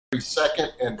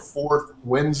second and fourth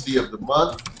Wednesday of the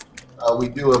month. We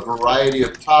do a variety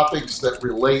of topics that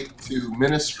relate to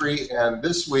ministry, and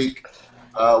this week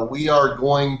we are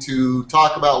going to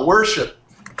talk about worship.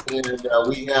 And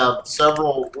we have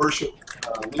several worship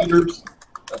leaders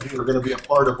who are going to be a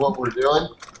part of what we're doing.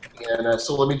 And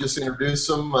so let me just introduce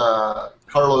them.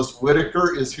 Carlos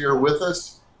Whitaker is here with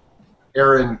us.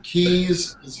 Aaron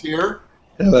Keys is here.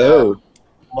 Hello.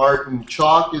 Martin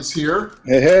Chalk is here.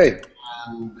 Hey, hey.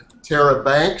 And Tara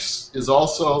Banks is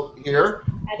also here.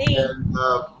 Howdy. And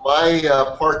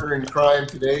my partner in crime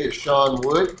today is Sean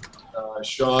Wood.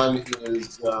 Sean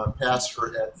is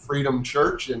pastor at Freedom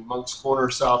Church in Moncks Corner,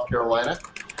 South Carolina.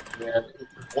 And if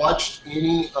you've watched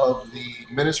any of the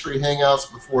ministry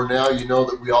hangouts before now, you know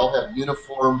that we all have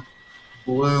uniform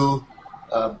blue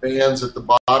bands at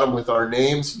the bottom with our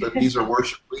names, but these are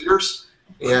worship leaders.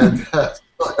 And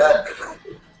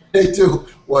they do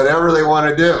whatever they want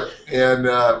to do. And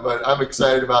but I'm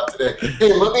excited about today.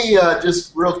 Hey, let me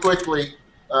just real quickly,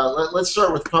 let's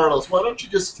start with Carlos. Why don't you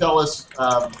just tell us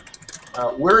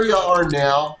where you are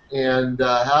now and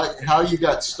how you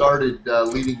got started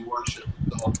leading worship.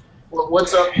 So,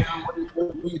 what's up?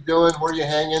 What are you doing? Where are you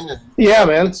hanging? And yeah,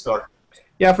 man. Start.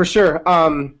 Yeah, for sure.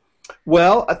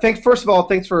 Well, first of all,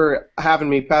 thanks for having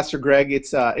me, Pastor Greg.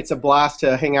 It's a blast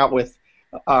to hang out with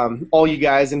all you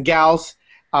guys and gals.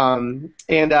 I'm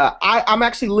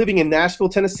actually living in Nashville,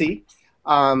 Tennessee,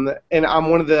 and I'm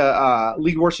one of the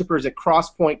lead worshipers at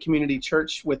Crosspoint Community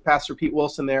Church with Pastor Pete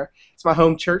Wilson there. It's my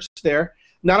home church there.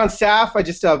 Not on staff, I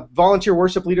just volunteer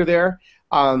worship leader there.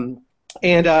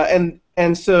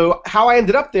 And so how I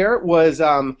ended up there was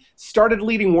started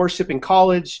leading worship in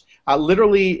college,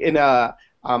 literally in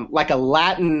like a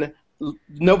Latin.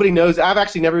 Nobody knows. I've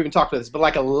actually never even talked about this, but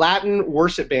like a Latin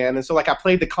worship band. And so like I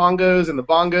played the congos and the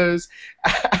bongos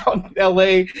out in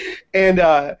L.A. And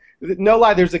no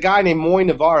lie, there's a guy named Moy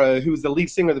Navarro who's the lead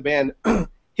singer of the band.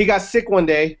 He got sick one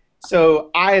day,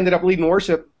 so I ended up leading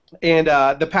worship. And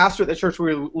the pastor at the church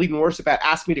we were leading worship at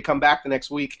asked me to come back the next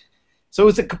week. So it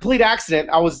was a complete accident.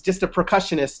 I was just a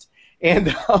percussionist.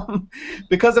 And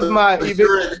because of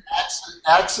you're an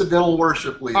accidental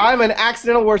worship leader. I'm an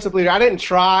accidental worship leader. I didn't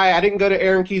try. I didn't go to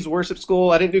Aaron Key's worship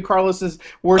school. I didn't do Carlos's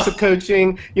worship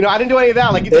coaching. You know, I didn't do any of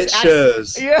that. Like it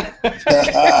shows. Yeah.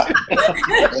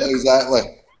 Exactly.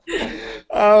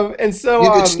 And so you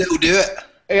can still do it.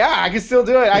 Yeah, I can still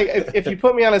do it. If you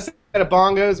put me on a set of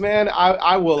bongos, man,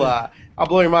 I will. I'll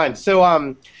blow your mind.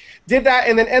 So did that,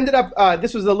 and then ended up,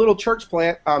 this was a little church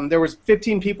plant. There was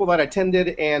 15 people that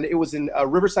attended, and it was in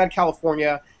Riverside,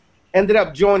 California. Ended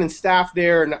up joining staff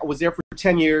there, and I was there for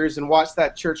 10 years and watched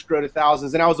that church grow to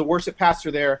thousands. And I was a worship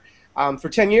pastor there for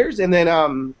 10 years. And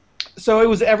then, so it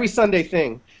was every Sunday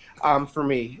thing for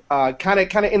me, kind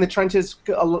of in the trenches,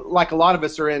 like a lot of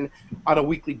us are in on a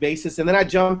weekly basis. And then I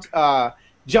jumped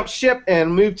ship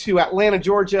and moved to Atlanta,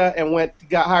 Georgia, and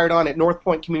got hired on at North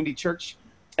Point Community Church.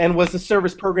 And was the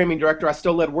service programming director. I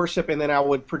still led worship, and then I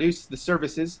would produce the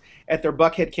services at their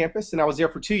Buckhead campus, and I was there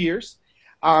for 2 years.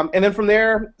 And then from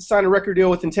there, signed a record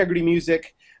deal with Integrity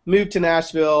Music, moved to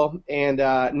Nashville, and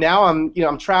now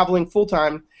I'm traveling full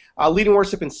time, leading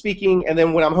worship and speaking. And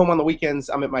then when I'm home on the weekends,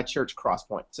 I'm at my church,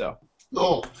 Crosspoint. So.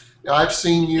 Oh, I've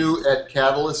seen you at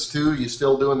Catalyst too. You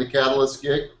still doing the Catalyst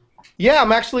gig? Yeah,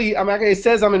 I'm actually. It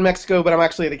says I'm in Mexico, but I'm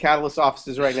actually at the Catalyst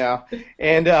offices right now.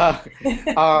 And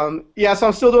yeah, so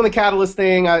I'm still doing the Catalyst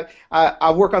thing.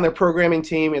 I work on their programming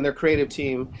team and their creative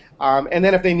team. And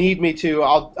then if they need me to,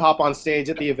 I'll hop on stage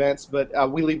at the events.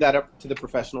 But we leave that up to the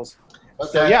professionals.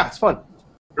 Okay. So, yeah, it's fun.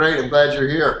 Great. I'm glad you're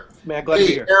here. Man, glad to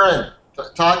be here. Aaron,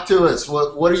 talk to us.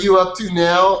 What are you up to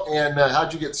now, and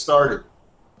how'd you get started?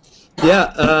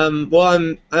 Yeah,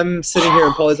 well, I'm sitting here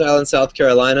in Pawleys Island, South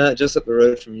Carolina, just up the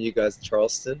road from you guys in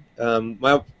Charleston.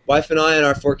 My wife and I and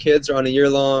our 4 kids are on a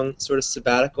year-long sort of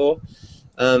sabbatical.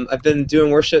 I've been doing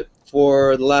worship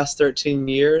for the last 14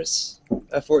 years,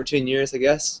 I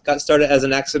guess. Got started as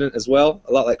an accident as well,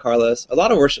 a lot like Carlos. A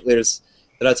lot of worship leaders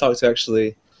that I talked to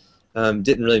actually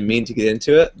didn't really mean to get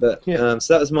into it, but yeah.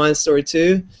 So that was my story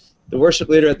too. The worship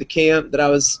leader at the camp that I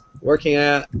was working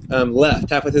at left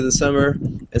halfway through the summer,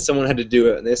 and someone had to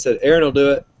do it. And they said, Aaron will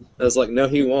do it. I was like, no,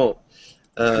 he won't.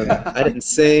 I didn't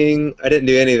sing. I didn't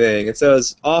do anything. And so it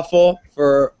was awful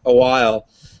for a while.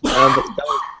 But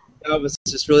God was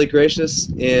just really gracious.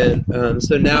 And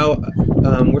so now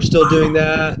we're still doing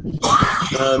that.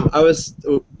 I was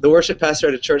the worship pastor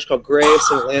at a church called Grace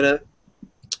in Atlanta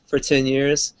for 10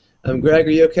 years. Greg, are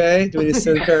you okay? Do we need to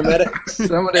send paramedics?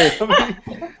 Somebody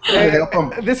help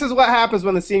him. This is what happens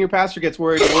when the senior pastor gets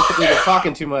worried and worship leader's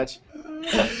talking too much.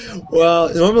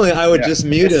 Well, normally I would just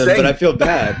mute him, but I feel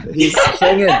bad. He's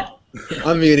singing.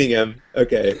 I'm muting him.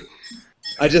 Okay.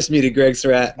 I just muted Greg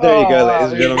Surratt. There you go,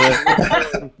 ladies and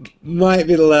gentlemen. Might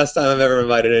be the last time I'm ever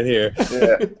invited in here.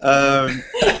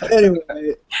 Anyway,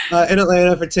 in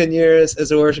Atlanta for 10 years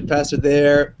as a worship pastor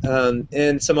there.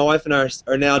 And so my wife and I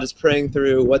are now just praying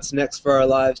through what's next for our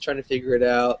lives, trying to figure it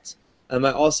out. I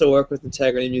also work with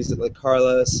Integrity Music like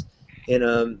Carlos.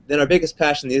 And then our biggest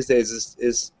passion these days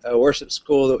is a worship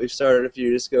school that we've started a few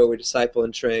years ago. We disciple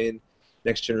and train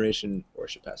next generation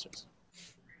worship pastors.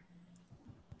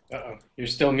 Uh-oh. You're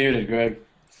still muted, Greg.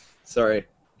 Sorry.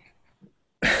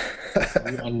 You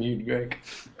unmute, Greg.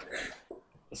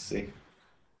 Let's see.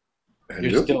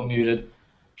 You're Hello? still muted.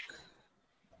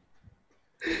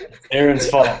 Aaron's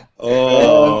fault.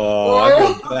 Oh, I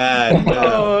feel bad. No.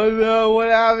 Oh no! What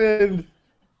happened?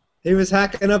 He was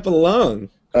hacking up a lung.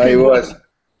 Oh, he was.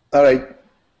 All right.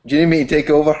 Do you need me to take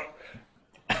over?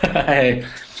 Hey.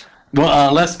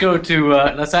 Well, let's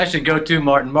actually go to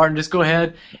Martin. Martin, just go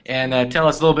ahead and tell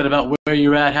us a little bit about where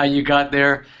you're at, how you got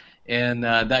there, and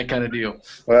that kind of deal.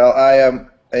 Well, I am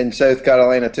in South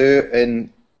Carolina too,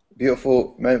 in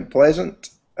beautiful Mount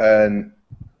Pleasant, and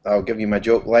I'll give you my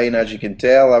joke line. As you can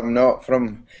tell, I'm not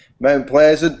from Mount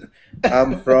Pleasant.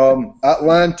 I'm from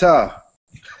Atlanta.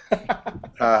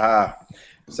 Haha.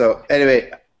 So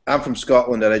anyway, I'm from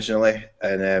Scotland originally,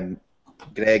 and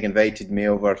Greg invited me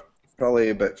over probably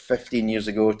about 15 years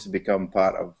ago to become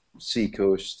part of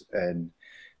Seacoast and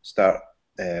start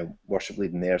worship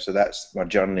leading there. So that's my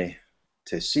journey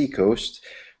to Seacoast.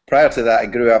 Prior to that, I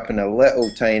grew up in a little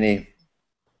tiny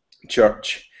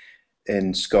church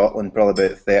in Scotland, probably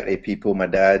about 30 people. My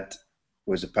dad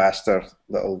was a pastor,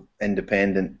 little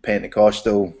independent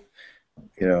Pentecostal,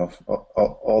 you know,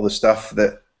 all the stuff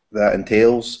that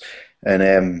entails.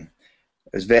 And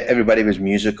everybody was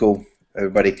musical.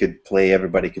 Everybody could play,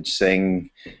 everybody could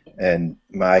sing, and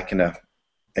my kind of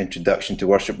introduction to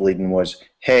worship leading was,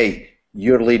 hey,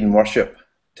 you're leading worship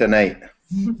tonight.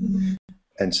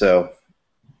 And so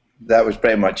that was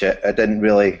pretty much it. I didn't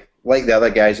really, like the other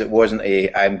guys, it wasn't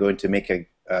I'm going to make a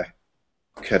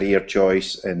career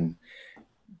choice and,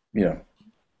 you know,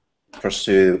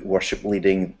 pursue worship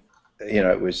leading. You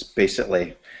know, it was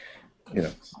basically, you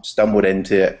know, stumbled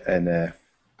into it, and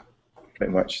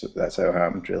pretty much that's how it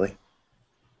happened, really.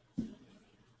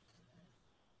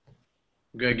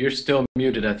 Greg, you're still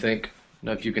muted, I think. I don't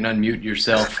know if you can unmute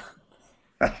yourself.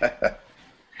 It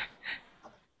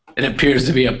appears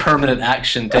to be a permanent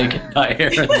action taken by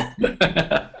Aaron.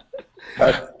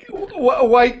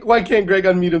 Why can't Greg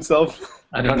unmute himself?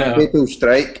 I don't know. People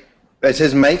strike. Is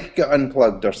his mic got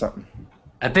unplugged or something?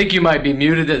 I think you might be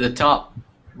muted at the top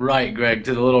right, Greg,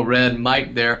 to the little red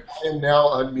mic there. I am now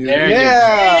unmuted. There you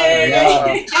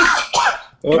Yeah.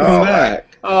 Welcome back.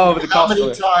 Oh, but the How cops.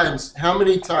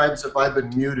 many times have I been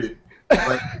muted by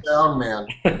the sound man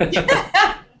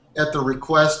at the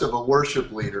request of a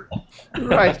worship leader?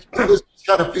 Right. This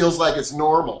kind of feels like it's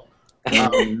normal.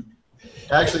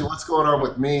 Actually, what's going on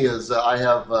with me is I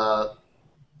have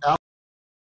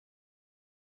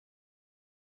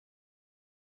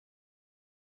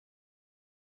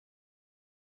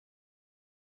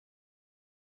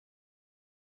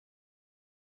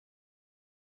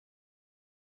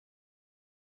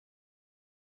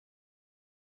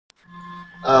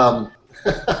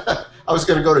I was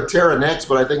going to go to Tara next,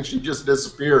 but I think she just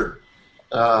disappeared.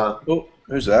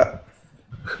 Who's that?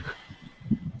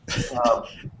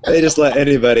 They just let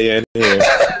anybody in here.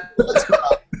 That's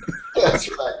right. That's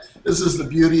right. This is the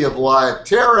beauty of live.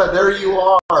 Tara, there you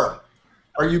are.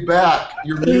 Are you back?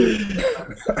 You're muted.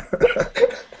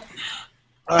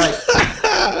 All right.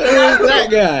 Who's that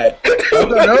guy? I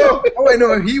don't know. Oh, I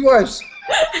know who he was.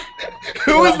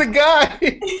 Who was the guy?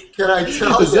 Can I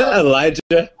tell Is you? that Elijah?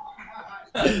 Yeah.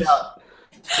 Can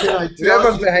I tell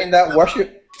Whoever's you behind that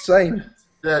worship sign.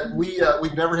 that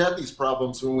we've never had these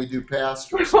problems when we do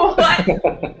pastors?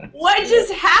 What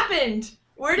just happened?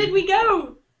 Where did we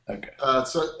go? Okay.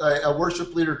 So a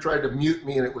worship leader tried to mute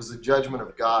me, and it was the judgment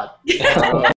of God.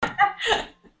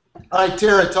 All right,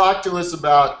 Tara, talk to us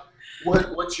about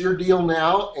what's your deal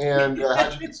now, and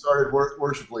how'd you get started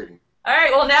worship leading? All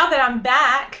right, well, now that I'm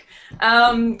back,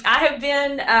 I have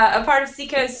been a part of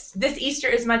Seacoast. This Easter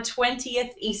is my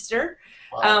 20th Easter.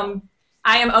 Wow.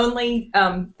 I am only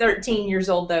 13 years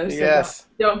old, though, so Yes.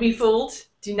 don't be fooled.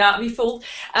 Do not be fooled.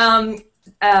 I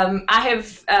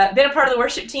have been a part of the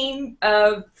worship team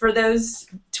for those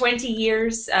 20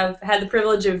 years. I've had the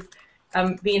privilege of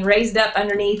being raised up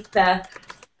underneath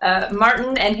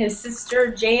Martin and his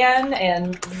sister Jan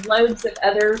and loads of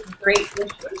other great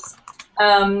worshipers.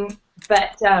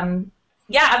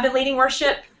 Yeah, I've been leading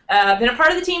worship. Been a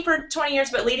part of the team for 20 years,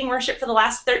 but leading worship for the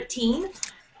last 13.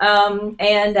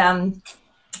 and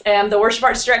am the worship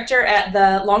arts director at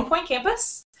the Long Point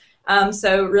campus.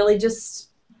 So really just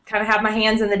kind of have my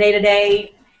hands in the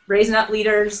day-to-day, raising up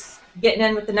leaders, getting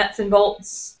in with the nuts and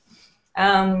bolts,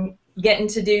 getting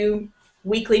to do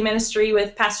weekly ministry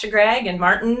with Pastor Greg and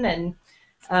Martin and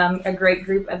a great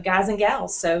group of guys and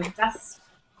gals. So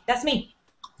that's me.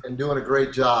 And doing a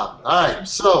great job. All right,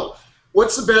 so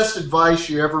what's the best advice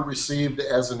you ever received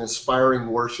as an aspiring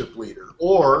worship leader?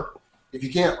 Or, if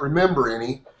you can't remember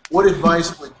any, what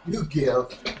advice would you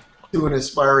give to an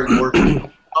aspiring worship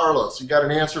leader? Carlos, you got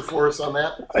an answer for us on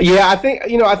that? Yeah, I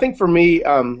think for me,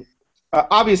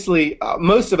 obviously,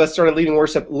 most of us started leading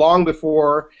worship long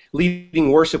before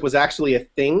leading worship was actually a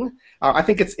thing. I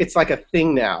think it's like a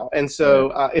thing now, and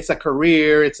so it's a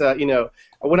career. It's a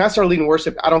when I started leading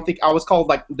worship, I don't think I was called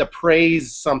like the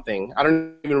praise something. I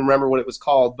don't even remember what it was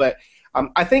called, but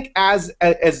I think as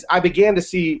I began to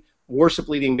see worship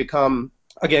leading become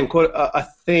again quote a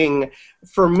thing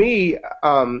for me,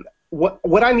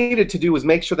 what I needed to do was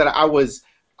make sure that I was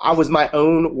my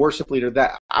own worship leader,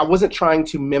 that I wasn't trying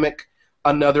to mimic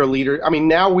another leader. I mean,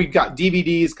 now we've got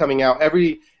DVDs coming out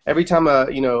every time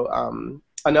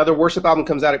another worship album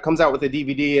comes out. It comes out with a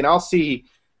DVD, and I'll see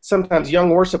sometimes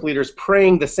young worship leaders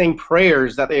praying the same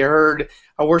prayers that they heard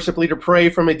a worship leader pray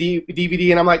from a DVD,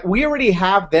 and I'm like, we already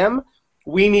have them.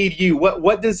 We need you.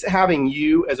 What does having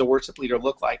you as a worship leader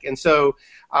look like? And so,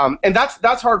 and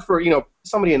that's hard for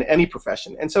somebody in any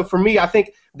profession. And so for me, I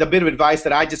think the bit of advice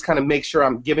that I just kind of make sure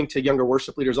I'm giving to younger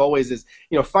worship leaders always is,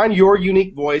 find your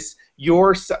unique voice.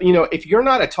 If you're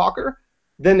not a talker,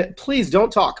 then please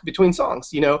don't talk between songs.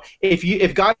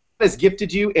 If God has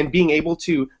gifted you in being able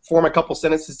to form a couple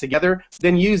sentences together,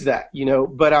 then use that.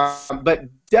 But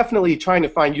definitely trying to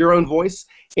find your own voice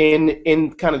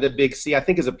in kind of the big C, I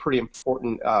think is a pretty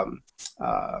important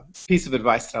piece of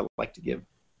advice that I like to give.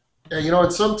 Yeah,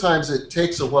 and sometimes it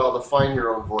takes a while to find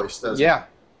your own voice, doesn't it? Yeah,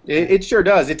 it sure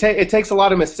does. It takes a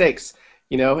lot of mistakes,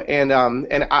 and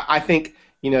I think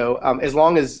as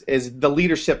long as the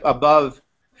leadership above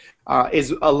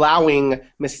is allowing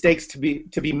mistakes to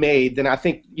be made, then I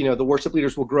think the worship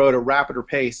leaders will grow at a rapider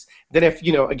pace than if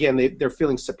again they're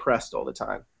feeling suppressed all the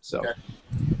time. So, okay.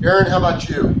 Aaron, how about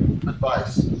you?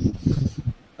 Advice.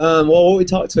 Well, what we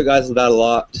talk to guys about a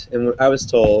lot, and what I was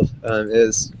told,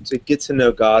 is to get to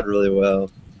know God really well.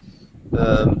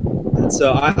 And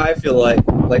so I feel like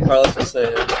Carlos was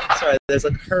saying, sorry, there's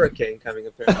a hurricane coming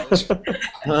apparently.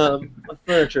 My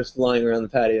furniture's flying around the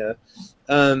patio.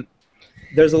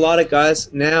 There's a lot of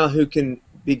guys now who can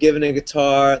be given a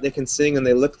guitar, they can sing, and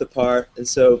they look the part, and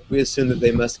so we assume that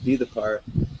they must be the part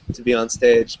to be on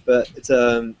stage. But it's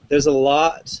there's a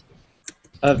lot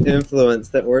of influence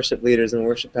that worship leaders and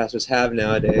worship pastors have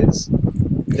nowadays.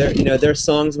 Their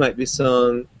songs might be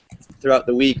sung throughout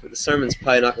the week, but the sermon's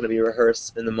probably not going to be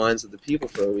rehearsed in the minds of the people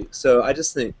for a week. So I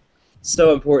just think it's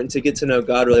so important to get to know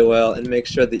God really well and make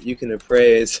sure that you can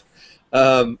appraise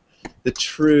the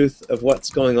truth of what's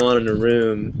going on in a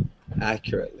room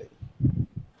accurately.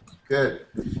 Good.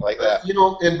 Like that.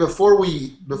 And before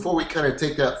we kind of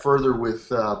take that further with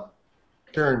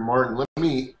Karen Martin, let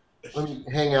me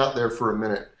hang out there for a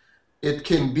minute. It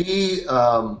can be.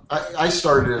 I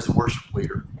started as a worship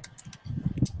leader.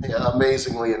 Yeah,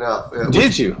 amazingly enough.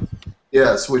 Did you?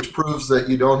 Yes, which proves that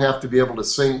you don't have to be able to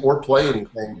sing or play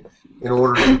anything in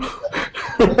order to do that.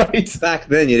 Right. Back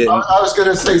then you didn't. I was going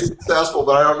to say successful,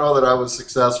 but I don't know that I was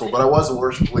successful. But I was a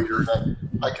worship leader, and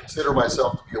I consider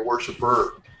myself to be a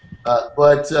worshiper.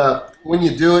 But when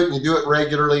you do it, and you do it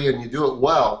regularly, and you do it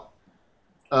well,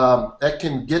 that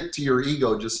can get to your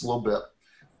ego just a little bit.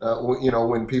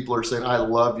 When people are saying, "I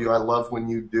love you," "I love when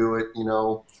you do it,"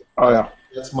 Oh yeah.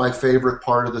 That's my favorite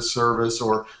part of the service,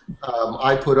 or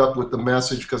I put up with the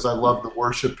message because I love the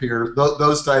worship here.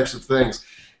 Those types of things.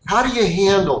 How do you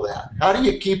handle that? How do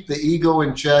you keep the ego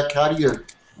in check? How do you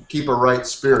keep a right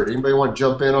spirit? Anybody want to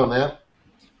jump in on that?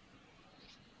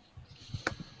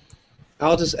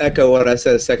 I'll just echo what I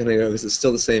said a second ago because it's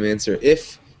still the same answer.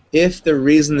 If the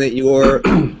reason that you're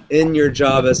in your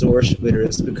job as a worship leader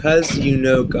is because you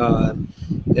know God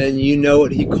and you know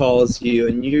what He calls you,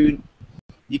 and you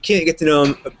can't get to know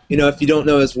Him, if you don't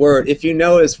know His Word. If you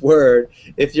know His Word,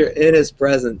 if you're in His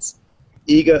presence,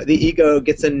 the ego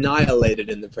gets annihilated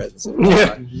in the presence of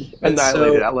God.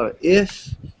 Annihilated. So I love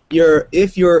it.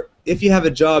 If you have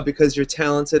a job because you're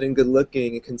talented and good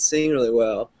looking and can sing really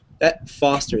well, that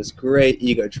fosters great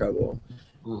ego trouble.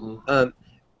 Mm-hmm.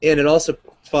 And it also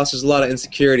fosters a lot of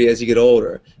insecurity as you get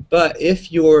older. But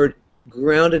if your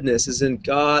groundedness is in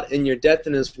God and your depth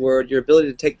in His Word, your ability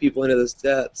to take people into those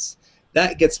depths,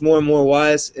 that gets more and more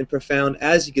wise and profound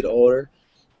as you get older.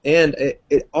 and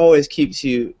it always keeps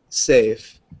you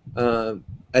safe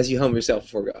as you humble yourself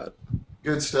before God.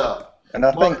 Good stuff. And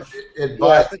I think,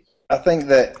 Advice. I think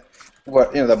that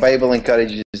what the Bible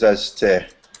encourages us to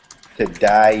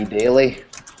die daily,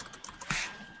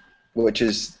 which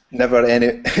is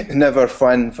never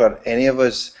fun for any of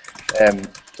us.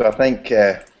 So I think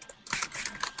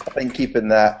keeping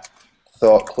that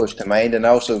thought close to mind, and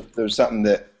also there was something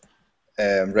that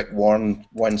Rick Warren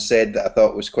once said that I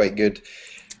thought was quite good.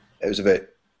 It was about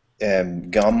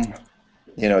gum.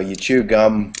 You chew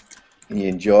gum and you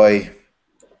enjoy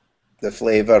the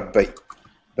flavor, but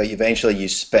eventually you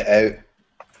spit out,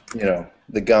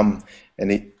 the gum,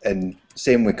 and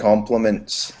same with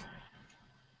compliments.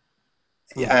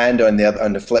 And on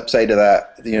the flip side of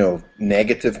that,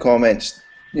 negative comments,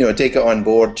 take it on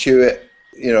board, chew it,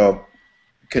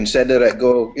 consider it,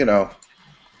 go,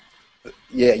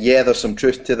 there's some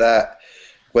truth to that,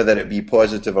 whether it be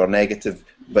positive or negative,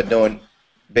 but don't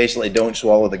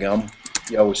swallow the gum.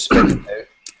 You always spit it out.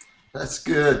 That's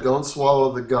good. Don't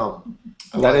swallow the gum.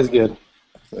 That is good.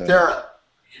 Tara,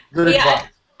 good advice.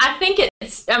 I think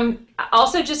it's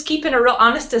also just keeping a real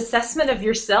honest assessment of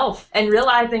yourself and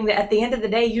realizing that at the end of the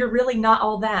day, you're really not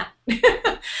all that.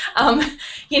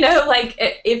 Like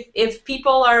if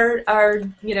people are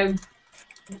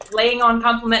laying on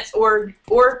compliments or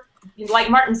like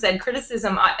Martin said,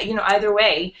 criticism, either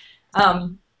way,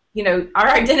 our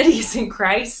identity is in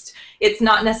Christ. It's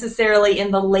not necessarily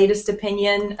in the latest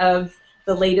opinion of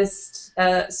the latest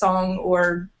song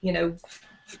or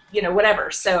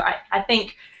whatever. So I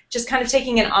think just kind of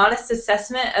taking an honest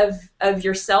assessment of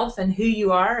yourself and who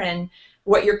you are and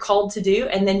what you're called to do,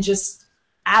 and then just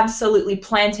absolutely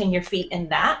planting your feet in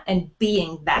that and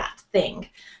being that thing,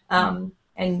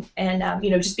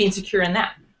 just being secure in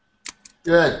that.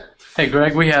 Good. Hey,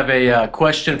 Greg, we have a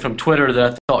question from Twitter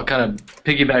that I thought kind of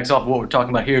piggybacks off what we're talking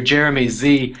about here. Jeremy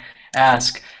Z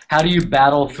asked, how do you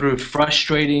battle through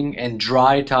frustrating and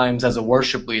dry times as a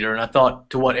worship leader? And I thought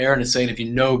to what Aaron is saying, if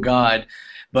you know God,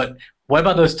 but what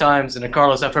about those times, and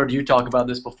Carlos, I've heard you talk about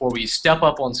this before, where you step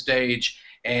up on stage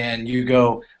and you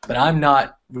go, but I'm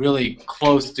not really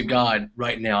close to God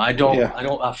right now.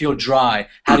 I feel dry.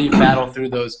 How do you battle through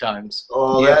those times?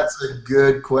 Oh, that's a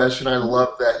good question. I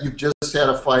love that. You've just had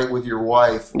a fight with your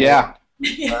wife. Yeah.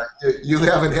 You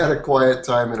haven't had a quiet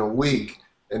time in a week,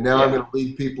 and now I'm going to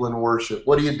lead people in worship.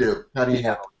 What do you do? How do you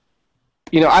handle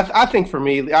it? I think for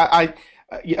me, I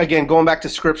again, going back to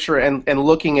Scripture and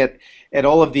looking at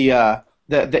all of the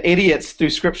idiots through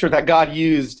Scripture that God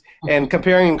used, and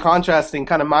comparing and contrasting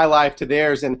kind of my life to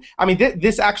theirs. And I mean,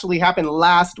 this actually happened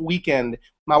last weekend.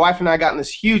 My wife and I got in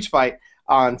this huge fight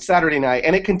on Saturday night,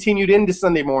 and it continued into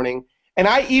Sunday morning. And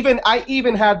I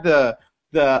even had the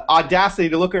audacity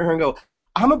to look at her and go,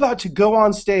 I'm about to go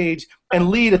on stage and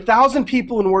lead 1,000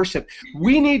 people in worship.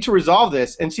 We need to resolve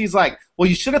this. And she's like, well,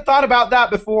 you should have thought about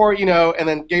that before, and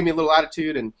then gave me a little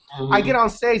attitude. And I get on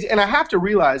stage, and I have to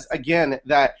realize, again,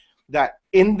 that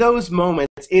in those moments,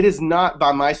 it is not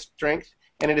by my strength,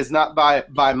 and it is not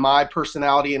by my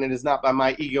personality, and it is not by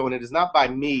my ego, and it is not by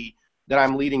me that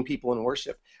I'm leading people in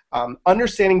worship.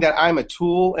 Understanding that I'm a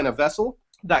tool and a vessel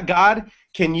that God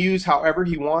can use however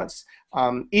He wants.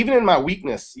 Even in my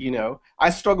weakness, I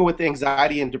struggle with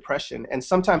anxiety and depression, and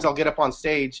sometimes I'll get up on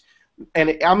stage,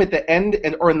 and I'm at the end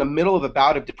or in the middle of a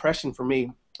bout of depression for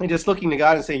me, and just looking to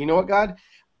God and saying, you know what, God?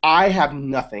 I have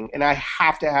nothing, and I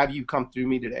have to have you come through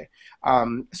me today.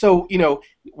 So,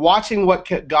 watching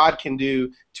what God can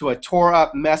do to a tore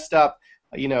up, messed up,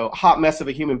 hot mess of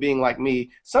a human being like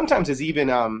me, sometimes is even,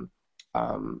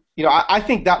 I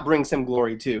think that brings Him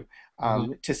glory too.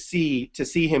 To see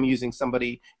Him using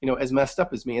somebody, as messed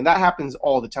up as me, and that happens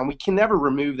all the time. We can never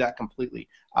remove that completely.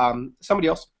 Somebody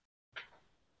else?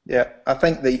 Yeah, I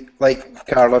think like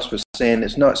Carlos was saying,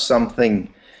 it's not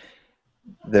something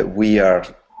that we are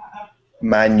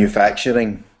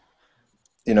manufacturing,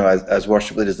 as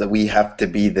worship leaders, that we have to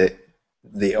be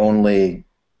the only,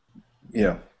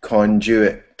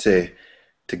 conduit to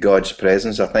God's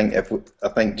presence. I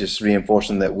think just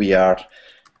reinforcing that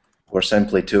we're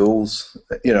simply tools,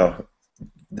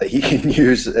 that He can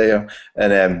use,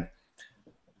 and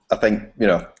I think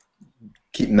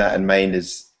keeping that in mind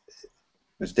is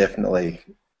definitely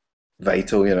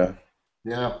vital,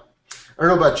 Yeah. I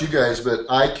don't know about you guys, but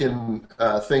I can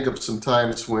think of some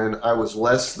times when I was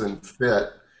less than fit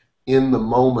in the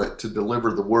moment to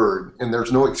deliver the word, and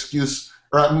there's no excuse,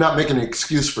 or I'm not making an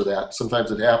excuse for that.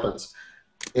 Sometimes it happens.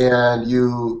 And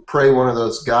you pray one of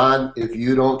those, God, if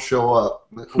you don't show up,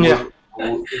 it's going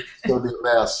to be a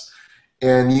mess.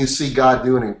 And you see God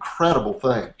do an incredible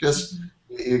thing. Just,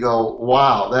 you go,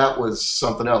 wow, that was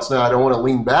something else. Now, I don't want to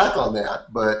lean back on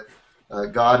that, but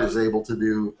God is able to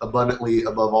do abundantly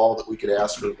above all that we could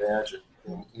ask or imagine.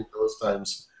 And in those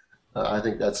times, I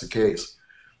think that's the case.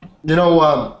 You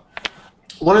know,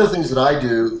 one of the things that I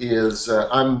do is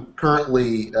I'm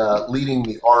currently leading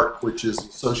the ARC, which is the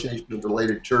Association of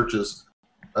Related Churches,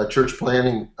 a church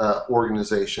planning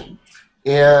organization.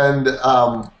 And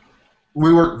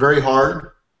we work very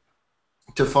hard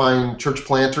to find church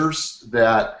planters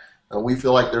that we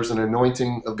feel like there's an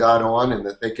anointing of God on and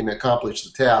that they can accomplish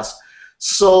the task.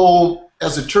 So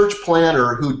as a church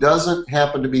planter who doesn't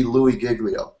happen to be Louis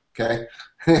Giglio, okay,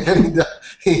 and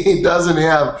he doesn't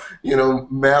have, you know,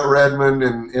 Matt Redmond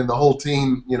and the whole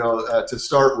team, you know, to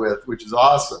start with, which is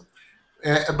awesome.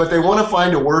 But they want to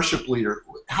find a worship leader.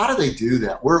 How do they do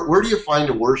that? Where do you find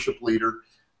a worship leader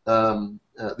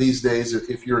these days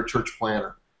if you're a church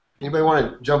planter? Anybody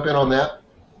want to jump in on that?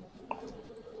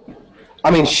 I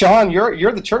mean, Sean,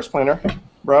 you're the church planter,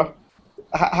 bro.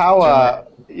 How?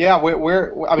 Yeah,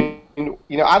 where? I mean,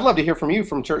 you know, I'd love to hear from you,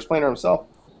 from church planter himself.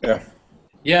 Yeah.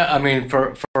 Yeah, I mean,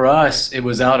 for us, it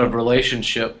was out of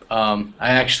relationship. I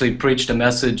actually preached a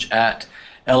message at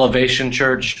Elevation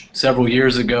Church several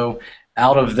years ago.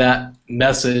 Out of that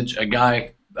message, a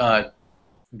guy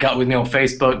got with me on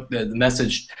Facebook. The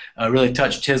message really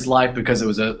touched his life because it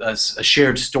was a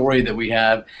shared story that we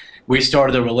had. We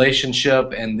started a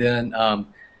relationship, and then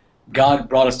God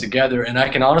brought us together. And I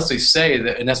can honestly say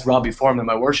that, and that's Robbie Foreman,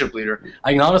 my worship leader.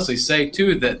 I can honestly say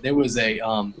too that there was a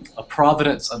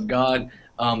providence of God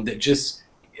that just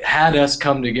had us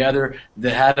come together,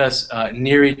 that had us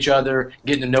near each other,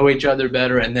 getting to know each other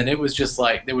better, and then it was just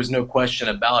like there was no question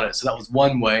about it. So that was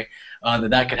one way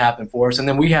that could happen for us. And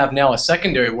then we have now a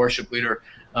secondary worship leader,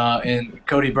 and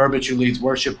Cody Burbage, who leads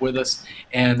worship with us,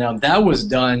 and that was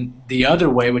done the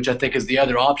other way, which I think is the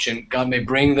other option. God may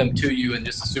bring them to you in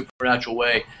just a supernatural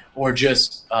way, or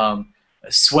just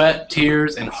sweat,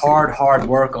 tears, and hard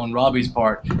work on Robbie's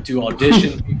part to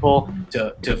audition people,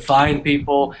 to find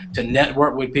people, to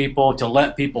network with people, to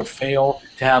let people fail,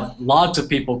 to have lots of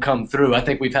people come through. I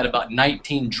think we've had about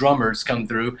 19 drummers come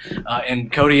through,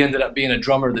 and Cody ended up being a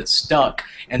drummer that stuck,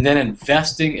 and then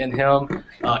investing in him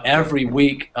every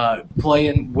week,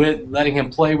 letting him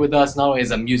play with us, not only as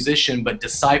a musician, but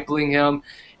discipling him.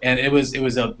 And it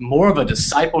was a more of a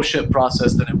discipleship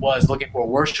process than it was looking for a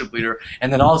worship leader.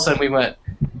 And then all of a sudden we went,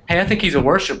 hey, I think he's a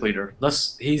worship leader.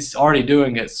 He's already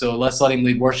doing it, so let's let him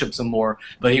lead worship some more.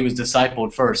 But he was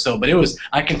discipled first. But it was,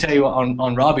 I can tell you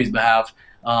on Robbie's behalf,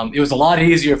 it was a lot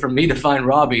easier for me to find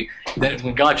Robbie than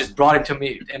when God just brought him to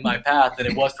me in my path than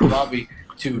it was for Robbie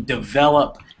to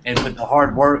develop and with the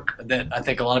hard work that I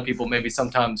think a lot of people maybe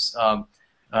sometimes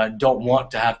don't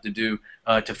want to have to do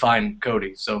to find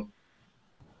Cody. So.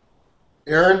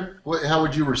 Aaron, how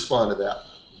would you respond to that?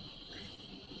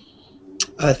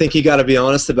 I think you got to be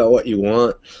honest about what you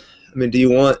want. I mean,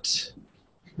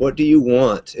 what do you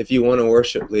want if you want a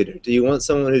worship leader? Do you want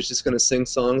someone who's just going to sing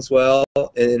songs well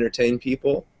and entertain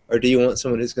people? Or do you want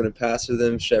someone who's going to pastor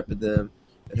them, shepherd them,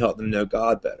 and help them know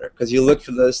God better? Because you look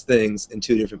for those things in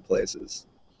two different places.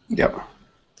 Yep.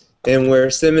 And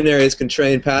where seminaries can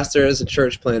train pastors and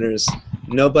church planners,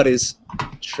 nobody's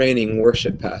training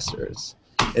worship pastors.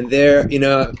 And there, you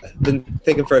know, I've been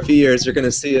thinking for a few years, you're going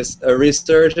to see a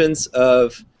resurgence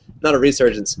of, not a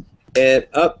resurgence, an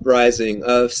uprising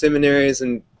of seminaries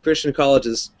and Christian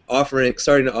colleges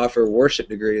starting to offer worship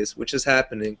degrees, which is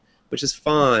happening, which is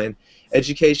fine.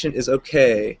 Education is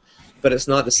okay, but it's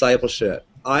not discipleship.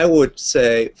 I would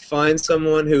say find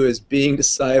someone who is being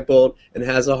discipled and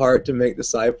has a heart to make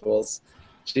disciples.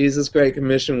 Jesus' Great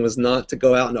Commission was not to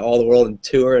go out into all the world and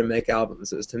tour and make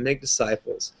albums. It was to make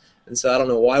disciples. And so I don't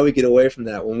know why we get away from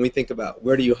that when we think about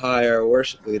where do you hire a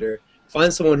worship leader.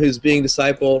 Find someone who's being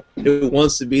discipled, who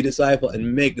wants to be discipled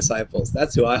and make disciples.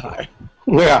 That's who I hire.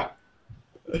 Yeah.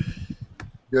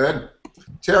 Good.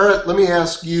 Tara, let me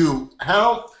ask you,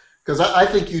 because I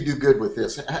think you do good with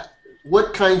this,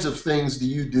 what kinds of things do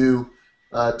you do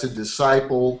to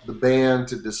disciple the band,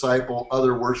 to disciple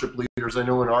other worship leaders? I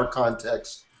know in our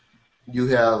context you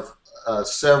have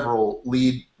several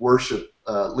lead worship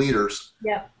leaders.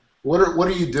 Yeah. What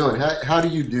are you doing? How do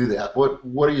you do that?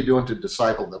 What are you doing to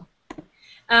disciple them?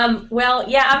 Well,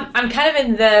 yeah, I'm kind of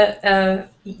in the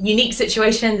unique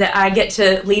situation that I get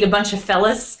to lead a bunch of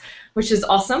fellas, which is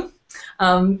awesome.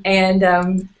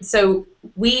 So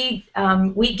we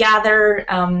gather,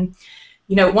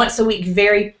 once a week,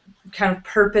 very kind of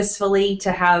purposefully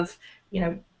to have,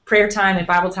 prayer time and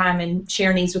Bible time and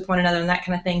share needs with one another and that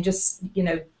kind of thing. Just,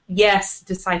 yes,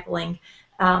 discipling.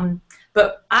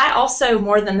 But I also,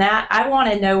 more than that, I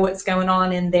want to know what's going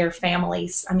on in their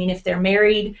families. I mean, if they're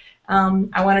married,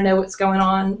 I want to know what's going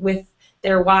on with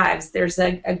their wives. There's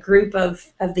a group of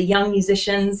the young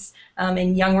musicians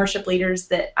and young worship leaders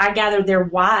that I gather their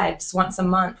wives once a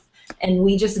month, and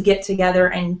we just get together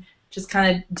and just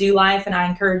kind of do life, and I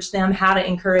encourage them how to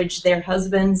encourage their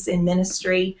husbands in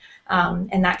ministry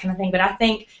and that kind of thing. But I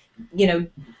think,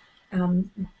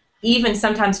 even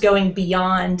sometimes going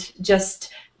beyond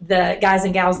just the guys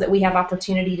and gals that we have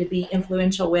opportunity to be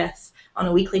influential with on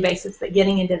a weekly basis, that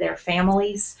getting into their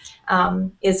families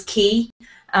is key.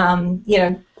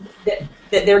 That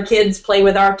their kids play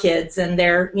with our kids and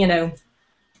their,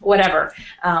 whatever.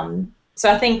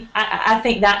 So I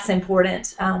think that's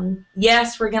important.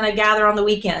 Yes, we're going to gather on the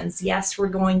weekends. Yes, we're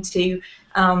going to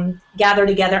gather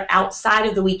together outside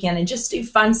of the weekend and just do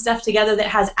fun stuff together that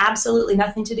has absolutely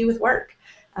nothing to do with work.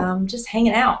 Just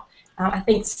hanging out. I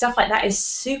think stuff like that is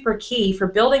super key for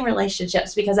building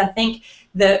relationships, because I think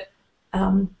that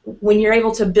when you're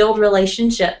able to build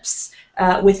relationships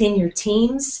within your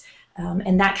teams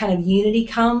and that kind of unity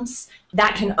comes,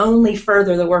 that can only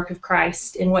further the work of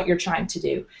Christ in what you're trying to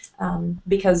do,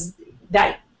 because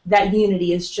that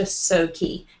unity is just so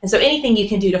key. And so anything you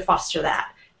can do to foster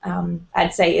that,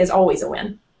 I'd say, is always a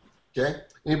win. Okay.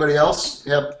 Anybody else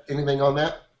have anything on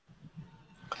that?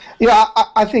 Yeah,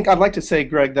 I think I'd like to say,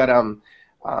 Greg, that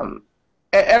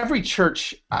every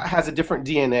church has a different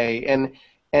DNA,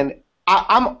 and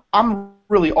I'm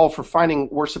really all for finding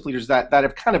worship leaders that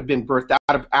have kind of been birthed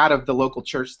out of the local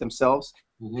church themselves.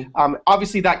 Mm-hmm.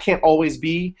 Obviously, that can't always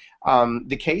be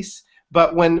the case,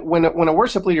 but when a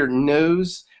worship leader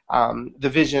knows the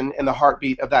vision and the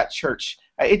heartbeat of that church,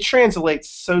 it translates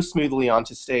so smoothly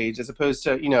onto stage, as opposed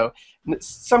to,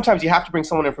 sometimes you have to bring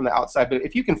someone in from the outside, but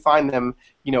if you can find them,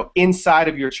 inside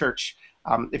of your church,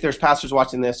 if there's pastors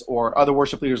watching this or other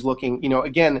worship leaders looking,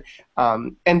 again,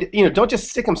 and, don't just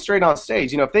stick them straight on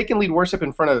stage. If they can lead worship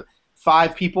in front of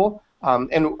 5 people,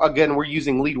 and again, we're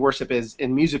using lead worship as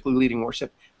in musically leading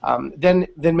worship, then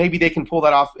maybe they can pull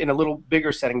that off in a little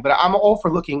bigger setting. But I'm all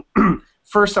for looking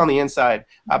first on the inside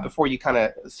before you kind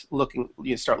of start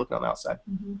looking on the outside.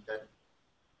 Mm-hmm. Okay.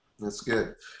 That's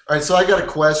good. All right, so I got a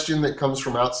question that comes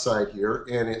from outside here,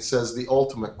 and it says the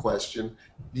ultimate question: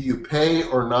 do you pay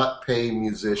or not pay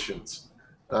musicians?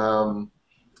 How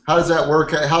does that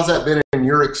work? How's that been in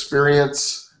your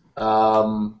experience?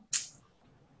 Aaron,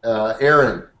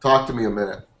 talk to me a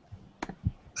minute.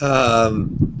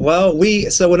 Well,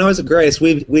 so when I was at Grace,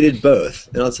 we did both,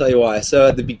 and I'll tell you why. So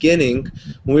at the beginning,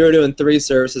 when we were doing 3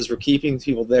 services, we're keeping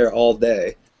people there all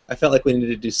day. I felt like we needed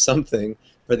to do something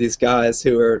for these guys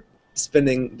who are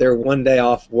spending their one day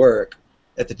off work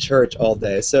at the church all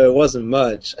day. So it wasn't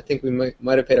much. I think we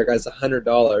might have paid our guys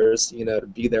 $100, to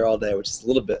be there all day, which is a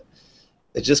little bit.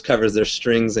 It just covers their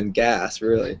strings and gas,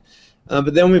 really.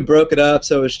 But then we broke it up,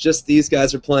 so it's just these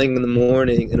guys are playing in the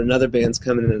morning and another band's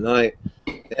coming in at night.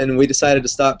 And we decided to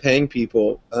stop paying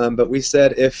people. But we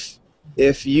said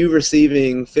if you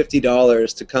receiving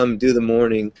 $50 to come do the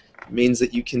morning means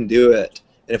that you can do it,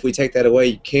 and if we take that away,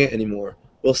 you can't anymore,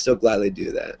 we'll still gladly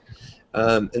do that.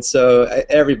 And so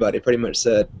everybody pretty much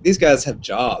said, these guys have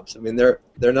jobs. I mean, they're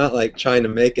not like trying to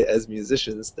make it as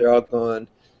musicians. They're all gone.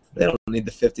 They don't need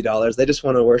the $50. They just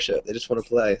want to worship. They just want to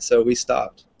play. So we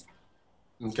stopped.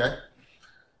 Okay.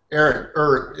 Aaron,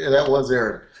 that was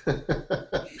Aaron.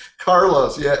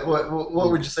 Carlos, yeah.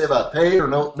 What would you say about pay or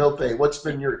no pay? What's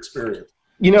been your experience?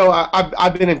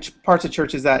 I've been in parts of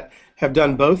churches that have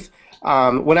done both.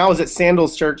 When I was at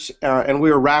Sandals Church and we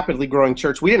were a rapidly growing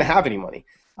church, we didn't have any money.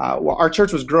 Our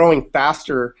church was growing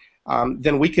faster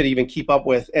than we could even keep up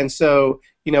with. And so,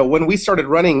 when we started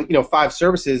running, 5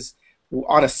 services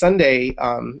on a Sunday,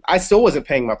 I still wasn't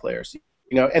paying my players.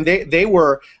 And they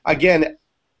were, again,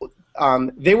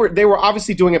 they were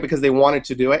obviously doing it because they wanted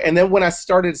to do it. And then when I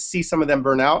started to see some of them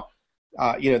burn out,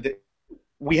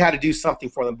 we had to do something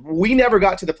for them. We never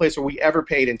got to the place where we ever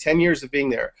paid in 10 years of being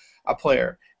there a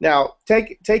player. Now,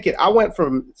 take it. I went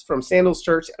from Sandals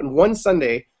Church and one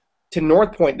Sunday to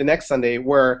North Point the next Sunday,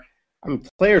 where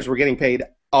players were getting paid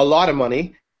a lot of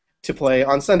money to play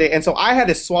on Sunday. And so I had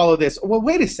to swallow this. Well,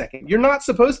 wait a second. You're not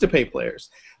supposed to pay players.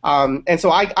 And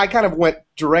so I kind of went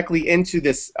directly into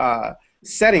this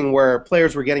setting where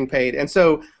players were getting paid. And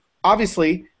so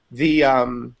obviously the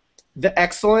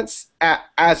excellence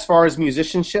as far as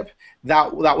musicianship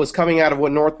that was coming out of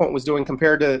what North Point was doing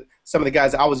compared to some of the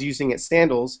guys I was using at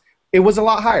Sandals, it was a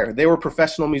lot higher. They were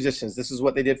professional musicians. This is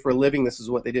what they did for a living. This is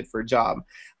what they did for a job.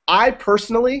 I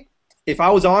personally, if I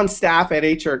was on staff at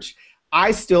a church,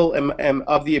 I still am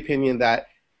of the opinion that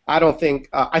I think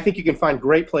you can find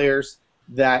great players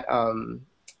that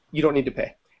you don't need to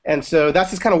pay. And so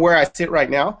that's just kind of where I sit right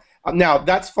now. Now,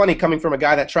 that's funny coming from a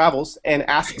guy that travels and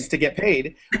asks to get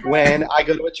paid when I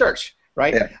go to a church,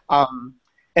 right? Yeah.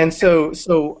 And so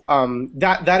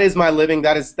that is my living.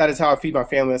 That is how I feed my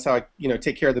family. That's how I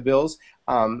take care of the bills.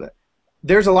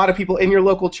 There's a lot of people in your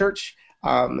local church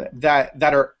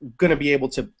that are going to be able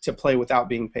to play without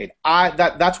being paid.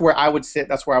 That's where I would sit.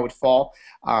 That's where I would fall.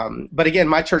 But again,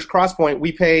 my church, Crosspoint,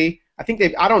 we pay.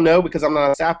 I don't know because I'm not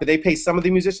on staff, but they pay some of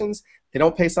the musicians. They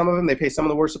don't pay some of them. They pay some of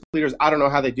the worship leaders. I don't know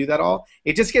how they do that all.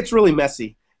 It just gets really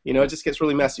messy. It just gets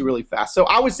really messy really fast. So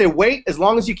I would say wait as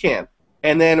long as you can.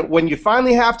 And then when you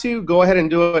finally have to, go ahead and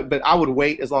do it. But I would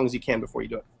wait as long as you can before you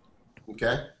do it.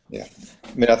 Okay. Yeah.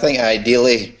 I mean, I think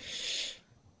ideally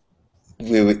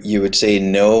you would say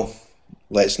no,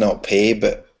 let's not pay.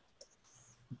 But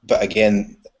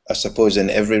again, I suppose in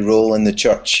every role in the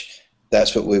church,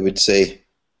 that's what we would say.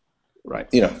 Right.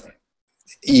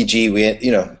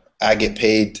 E.g., I get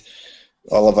paid.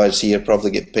 All of us here probably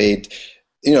get paid.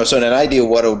 So in an ideal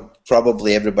world,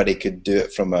 probably everybody could do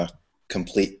it from a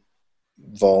complete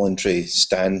voluntary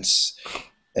stance.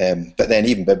 But then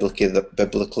even biblically,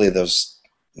 there's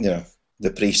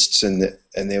the priests in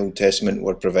the Old Testament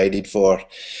were provided for,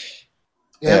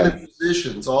 and the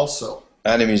musicians also,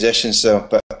 and the musicians. So,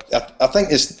 but I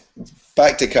think it's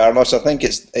back to Carlos. I think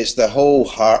it's the whole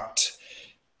heart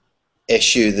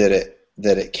issue that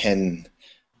it can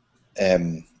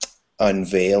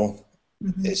unveil.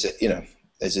 Mm-hmm.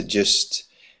 Is it just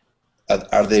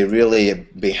are they really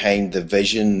behind the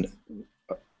vision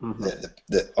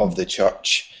of the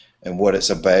church and what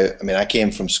it's about? I mean, I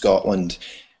came from Scotland,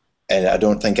 and I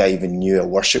don't think I even knew a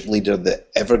worship leader that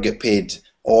ever get paid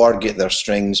or get their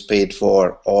strings paid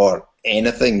for or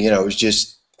anything. It was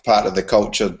just part of the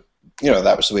culture.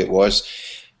 That was the way it was.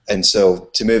 And so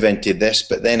to move into this,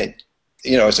 but then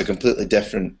it's a completely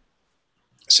different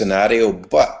scenario.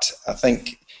 But I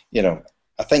think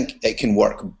it can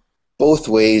work both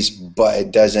ways, but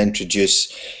it does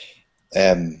introduce,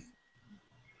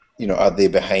 are they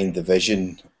behind the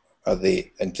vision? Are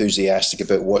they enthusiastic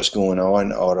about what's going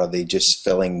on, or are they just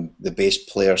filling the bass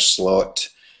player slot,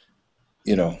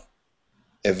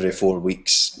 every 4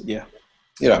 weeks? Yeah.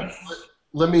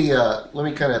 Let me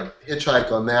kind of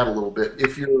hitchhike on that a little bit.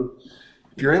 If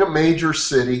you're in a major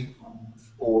city,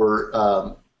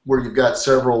 or where you've got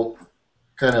several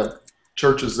kind of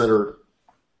churches that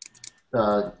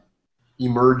are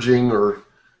emerging or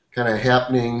kind of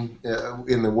happening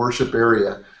in the worship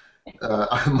area,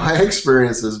 my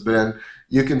experience has been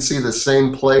you can see the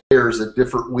same players at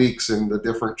different weeks in the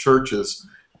different churches,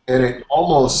 and it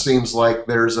almost seems like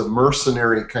there's a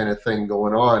mercenary kind of thing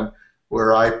going on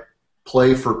where I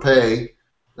play for pay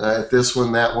at this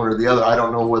one, that one, or the other. I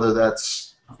don't know whether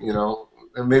that's,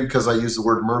 and maybe because I use the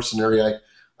word mercenary,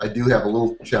 I do have a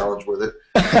little challenge with it.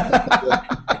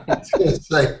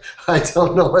 I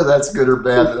don't know whether that's good or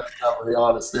bad. That's not very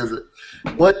honest, is it?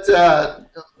 What?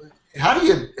 How do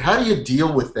you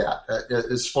deal with that?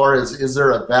 As far as, is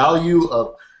there a value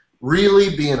of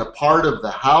really being a part of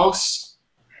the house,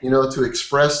 to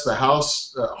express the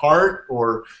house heart,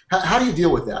 or how do you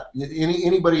deal with that?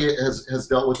 Anybody has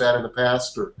dealt with that in the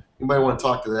past, or anybody want to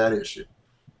talk to that issue?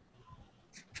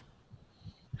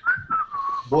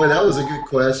 Boy, that was a good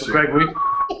question. Greg,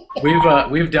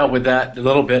 we've dealt with that a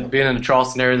little bit. Being in the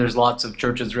Charleston area, there's lots of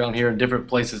churches around here and different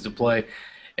places to play.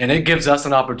 And it gives us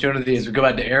an opportunity, as we go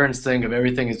back to Aaron's thing of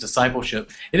everything is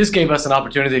discipleship, it just gave us an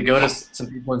opportunity to go to some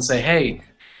people and say, hey,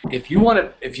 if you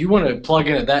want to plug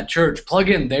in at that church, plug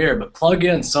in there, but plug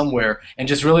in somewhere, and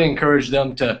just really encourage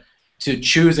them to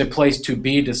choose a place to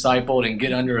be discipled and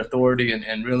get under authority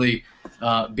and really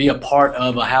be a part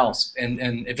of a house. And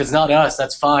if it's not us,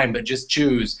 that's fine, but just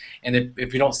choose. And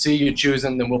if you don't see you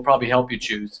choosing, then we'll probably help you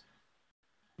choose.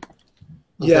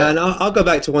 Yeah, and I'll go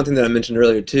back to one thing that I mentioned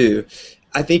earlier too.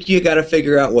 I think you got to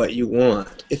figure out what you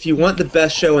want. If you want the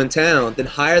best show in town, then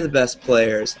hire the best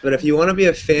players. But if you want to be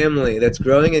a family that's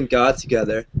growing in God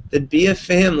together, then be a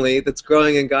family that's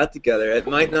growing in God together. It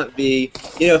might not be,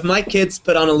 if my kids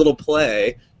put on a little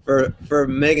play for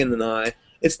Megan and I,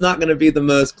 it's not going to be the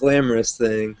most glamorous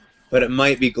thing, but it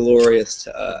might be glorious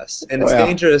to us. And it's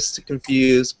dangerous to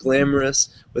confuse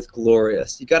glamorous with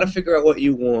glorious. You got to figure out what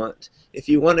you want. If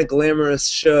you want a glamorous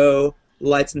show,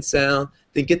 lights and sound,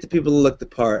 then get the people to look the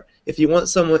part. If you want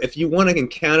to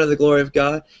encounter the glory of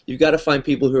God, you've got to find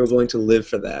people who are willing to live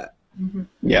for that. Mm-hmm.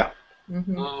 Yeah.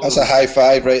 Mm-hmm. That's a high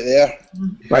five right there.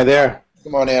 Right there.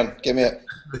 Come on, Aaron, give me it.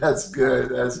 That's good.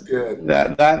 That's good.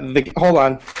 Hold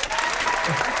on.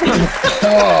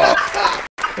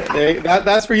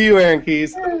 That's for you, Aaron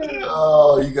Keys.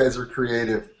 Oh, you guys are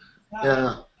creative.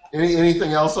 Yeah.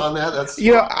 Anything else on that? That's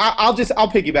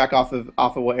I'll piggyback off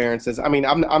of what Aaron says. I mean,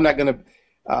 I'm not gonna.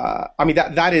 I mean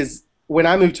that is when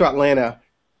I moved to Atlanta.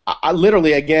 I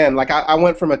literally, again, like I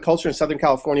went from a culture in Southern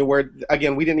California where,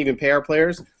 again, we didn't even pay our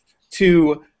players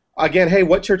to, again, hey,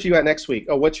 what church are you at next week?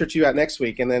 Oh, what church are you at next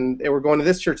week? And then they were going to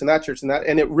this church and that church and that,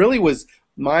 and it really was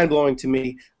mind-blowing to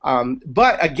me.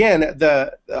 But again,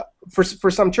 for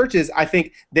some churches, I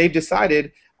think they've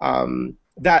decided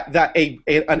that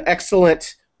an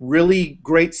excellent, really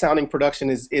great sounding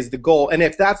production is the goal. And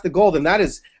if that's the goal, then I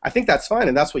think that's fine,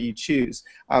 and that's what you choose.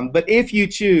 But if you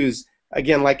choose,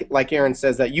 again, like Aaron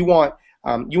says, that you want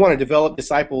to develop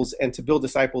disciples and to build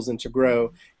disciples and to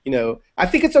grow, I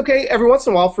think it's okay every once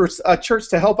in a while for a church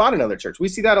to help out another church. We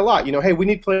see that a lot. Hey, we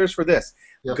need players for this.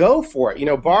 Yep. Go for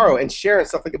it. Borrow and share and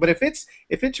stuff like that. But if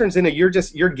it turns into you're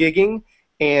gigging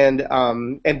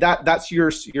and that's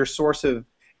your source of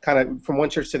kind of from one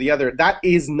church to the other, that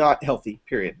is not healthy.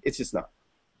 Period. It's just not.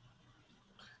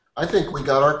 I think we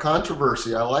got our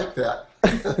controversy. I like that.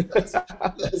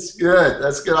 That's good.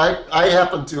 That's good. I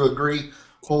happen to agree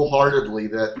wholeheartedly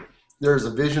that there's a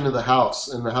vision of the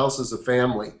house, and the house is a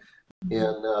family,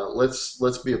 and let's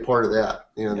be a part of that.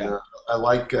 And I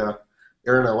like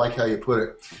Aaron. I like how you put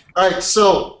it. All right,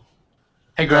 so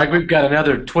hey, Greg, we've got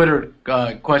another Twitter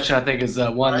question. I think is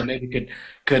one that maybe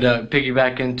could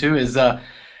piggyback into is.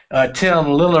 Tim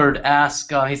Lillard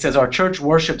asks, he says, our church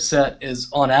worship set is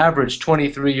on average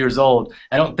 23 years old.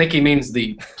 I don't think he means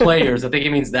the players. I think he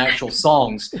means the actual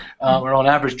songs are on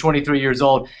average 23 years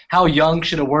old. How young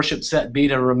should a worship set be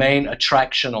to remain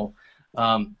attractional?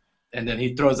 And then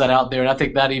he throws that out there. And I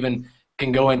think that even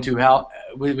can go into how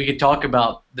we could talk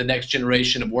about the next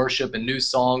generation of worship and new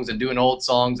songs and doing old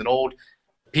songs and old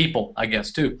people, I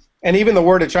guess, too. And even the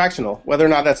word attractional, whether or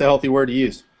not that's a healthy word to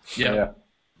use. Yeah.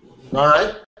 All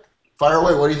right. Fire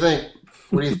away. What do you think?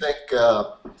 What do you think?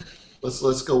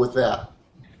 Let's go with that.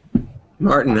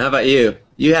 Martin, how about you?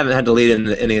 You haven't had to lead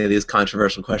into any of these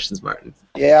controversial questions, Martin.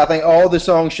 Yeah, I think all the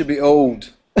songs should be old.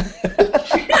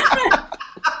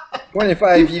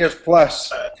 25 years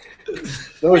plus.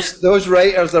 Those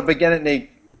writers are beginning to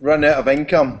run out of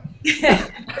income.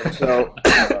 So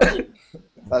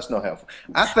that's not helpful.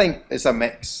 I think it's a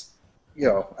mix.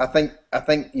 I think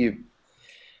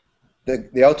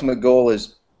the ultimate goal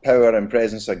is power and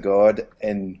presence of God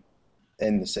in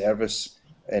the service,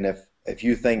 and if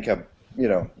you think an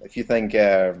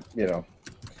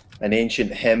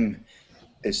ancient hymn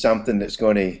is something that's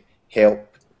going to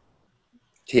help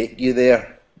take you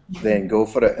there, then go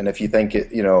for it. And if you think it,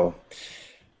 I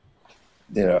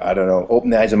don't know,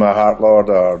 open the eyes of my heart, Lord,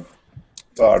 or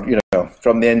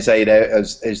from the inside out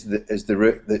is the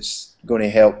route that's going to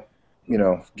help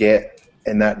get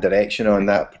in that direction on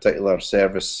that particular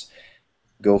service.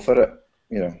 Go for it.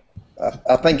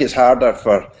 I think it's harder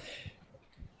for.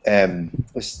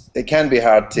 It can be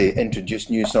hard to introduce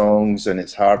new songs, and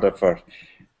it's harder for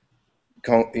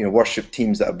worship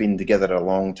teams that have been together a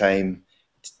long time.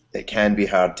 It can be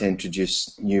hard to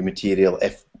introduce new material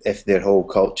if their whole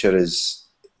culture is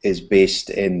based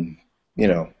in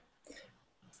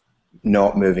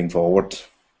not moving forward.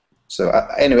 So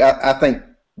anyway, I think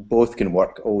both can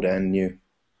work, old and new.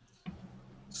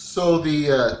 So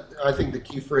I think the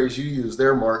key phrase you used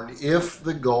there, Martin, if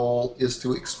the goal is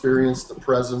to experience the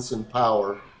presence and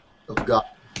power of God,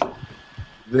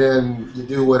 then you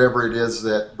do whatever it is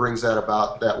that brings that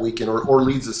about that weekend or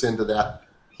leads us into that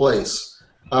place.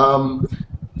 Carlos,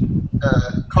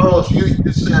 you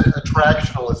said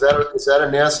attractional. Is that a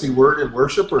nasty word in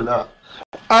worship or not?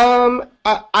 I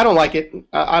don't like it.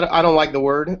 I don't like the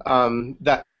word.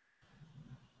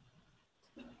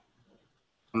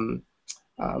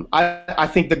 I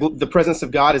think the presence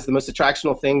of God is the most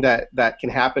attractional thing that can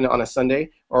happen on a Sunday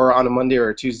or on a Monday or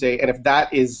a Tuesday. And if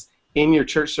that is in your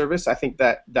church service, I think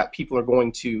that people are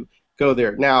going to go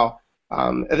there. Now,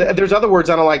 there's other words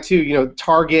I don't like too.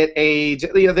 Target, age.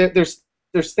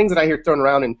 There's things that I hear thrown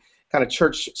around in kind of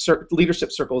church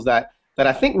leadership circles that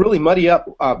I think really muddy up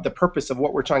the purpose of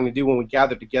what we're trying to do when we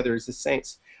gather together as the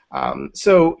saints.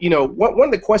 So one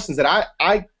of the questions that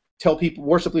I tell people,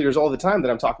 worship leaders all the time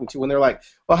that I'm talking to, when they're like,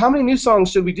 well, how many new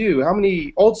songs should we do? How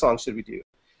many old songs should we do?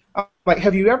 Like,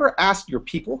 have you ever asked your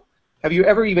people? Have you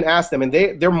ever even asked them? And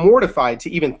they're mortified to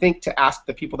even think to ask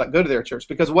the people that go to their church,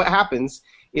 because what happens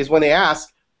is when they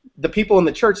ask, the people in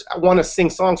the church want to sing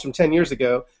songs from 10 years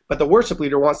ago, but the worship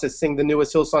leader wants to sing the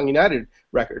newest Hillsong United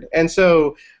record. And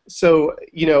so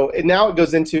now it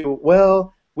goes into,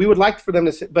 well, we would like for them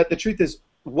to sing, but the truth is,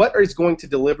 what is going to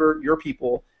deliver your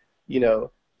people,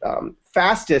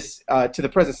 fastest to the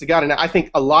presence of God. And I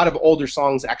think a lot of older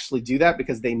songs actually do that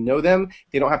because they know them.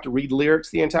 They don't have to read lyrics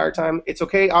the entire time. It's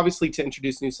okay, obviously, to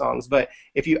introduce new songs, but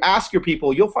if you ask your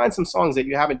people, you'll find some songs that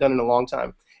you haven't done in a long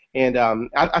time. And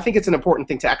I think it's an important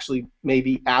thing to actually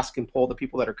maybe ask and poll the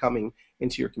people that are coming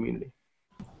into your community.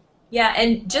 Yeah,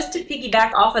 and just to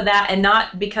piggyback off of that, and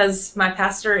not because my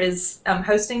pastor is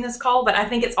hosting this call, but I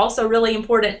think it's also really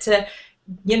important to,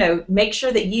 make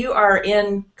sure that you are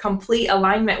in complete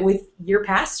alignment with your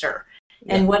pastor,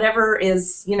 and whatever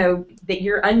is, that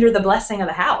you're under the blessing of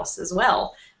the house as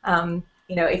well.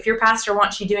 If your pastor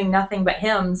wants you doing nothing but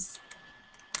hymns,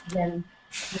 then,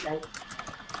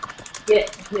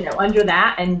 get, under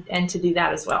that and to do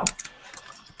that as well.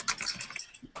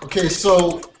 Okay,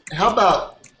 so how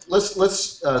about let's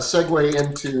segue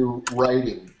into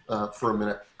writing for a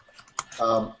minute.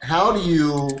 How do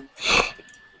you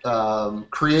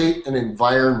create an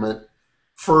environment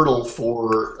fertile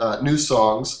for new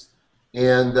songs,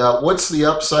 and what's the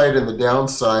upside and the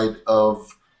downside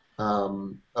of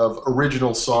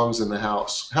original songs in the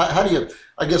house? How do you?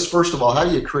 I guess first of all, how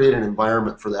do you create an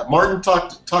environment for that? Martin, talk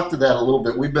to that a little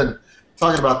bit. We've been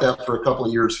talking about that for a couple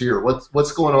of years here.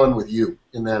 What's going on with you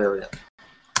in that area?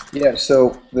 Yeah,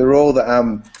 so the role that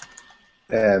I'm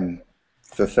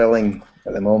fulfilling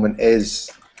at the moment is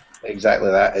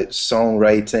exactly that. It's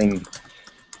songwriting,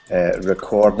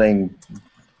 recording,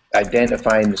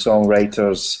 identifying the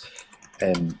songwriters,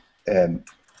 and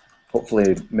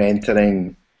hopefully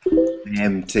mentoring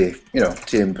them to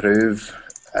improve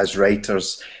as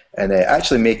writers. And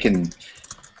actually making,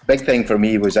 big thing for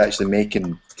me was actually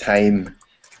making time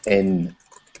in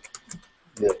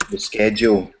the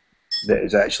schedule that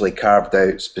is actually carved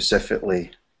out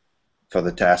specifically for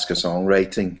the task of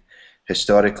songwriting.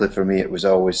 Historically, for me, it was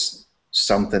always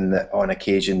something that on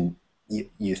occasion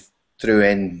you threw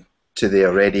in to the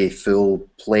already full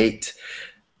plate,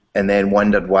 and then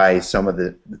wondered why some of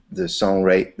the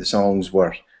songs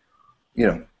were,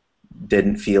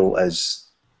 didn't feel as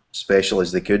special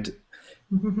as they could,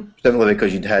 simply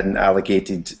because you hadn't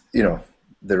allocated,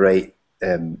 the right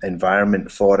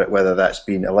environment for it, whether that's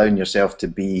been allowing yourself to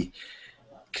be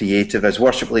creative. As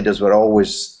worship leaders, we're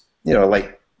always,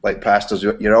 like pastors,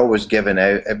 you're always giving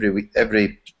out every week,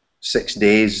 every 6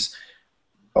 days,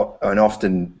 and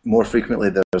often more frequently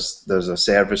there's a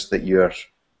service that you're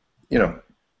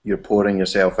pouring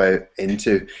yourself out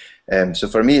into. So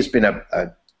for me, it's been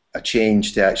a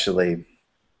change to actually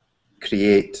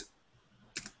create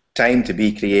time to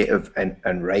be creative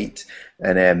and write.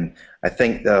 And I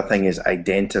think the other thing is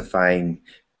identifying,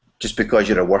 just because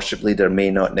you're a worship leader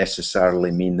may not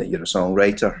necessarily mean that you're a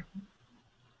songwriter.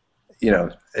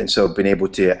 And so being able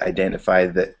to identify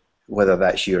that, whether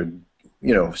that's your,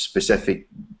 specific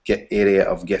area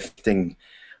of gifting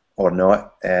or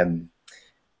not. And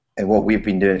what we've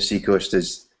been doing at Seacoast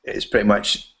is pretty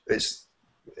much, it's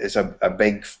a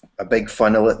big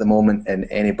funnel at the moment, and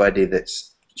anybody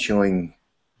that's showing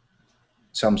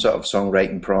some sort of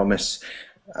songwriting promise,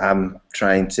 I'm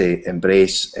trying to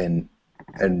embrace and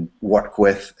work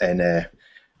with. And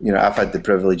I've had the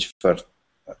privilege for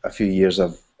a few years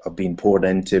of being poured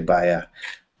into by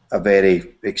a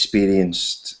very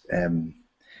experienced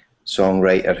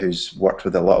songwriter who's worked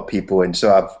with a lot of people, and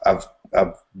so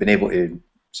I've been able to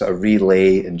sort of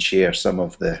relay and share some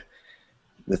of the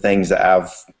things that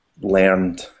I've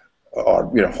learned,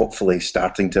 or hopefully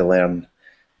starting to learn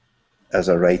as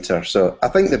a writer. So I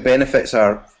think the benefits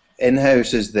are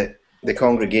in-house is that the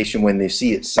congregation, when they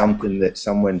see it's something that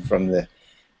someone from the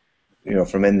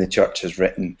from in the church has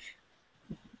written,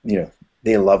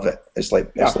 they love it. It's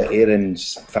like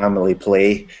Aaron's family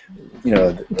play.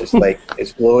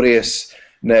 It's glorious.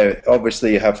 Now,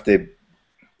 obviously, you have to,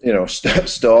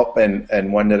 stop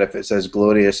and wonder if it's as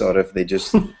glorious or if they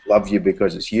just love you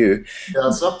because it's you. Yeah,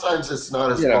 sometimes it's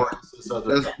not as glorious as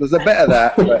others. There's a bit of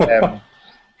that, but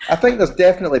I think there's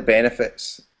definitely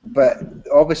benefits. But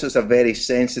obviously, it's a very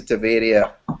sensitive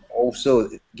area. Also,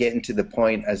 getting to the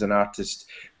point as an artist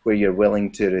where you're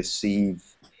willing to receive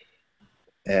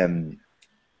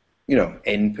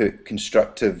input,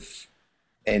 constructive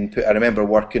input. I remember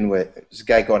working with this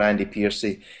guy called Andy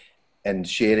Piercy and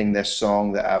sharing this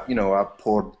song that I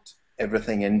poured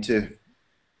everything into,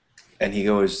 and he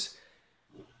goes,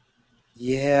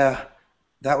 "Yeah,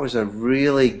 that was a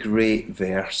really great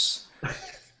verse,"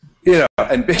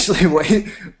 and basically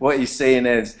what he's saying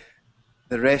is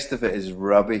the rest of it is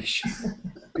rubbish,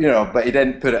 but he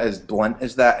didn't put it as blunt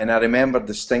as that. And I remember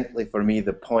distinctly for me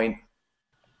the point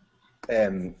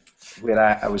where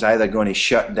I was either going to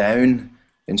shut down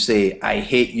and say, "I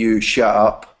hate you, shut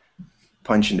up,"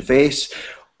 punch in the face,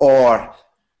 or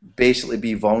basically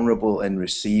be vulnerable and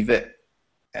receive it,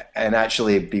 and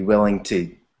actually be willing to,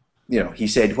 he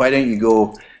said, why don't you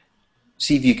go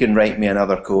see if you can write me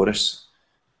another chorus?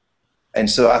 And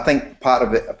so I think part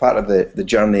of the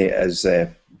journey is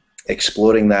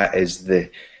exploring that, is the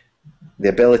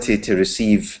ability to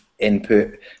receive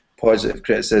input, positive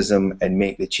criticism, and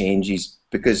make the changes.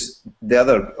 Because the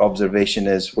other observation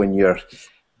is when you're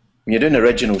doing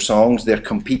original songs, they're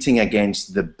competing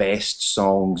against the best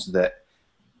songs that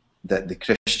the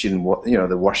Christian,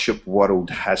 the worship world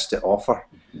has to offer.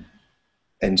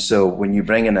 And so when you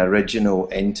bring an original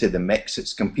into the mix,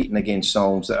 it's competing against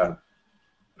songs that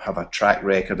have a track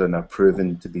record and are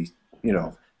proven to be,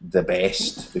 the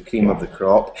best, the cream of the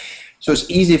crop. So it's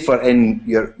easy for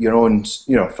your own,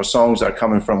 for songs that are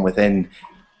coming from within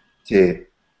to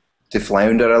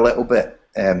flounder a little bit.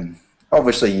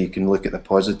 Obviously, you can look at the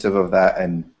positive of that,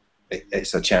 and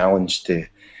it's a challenge to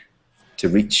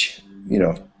reach,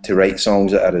 to write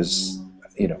songs that are as,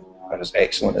 are as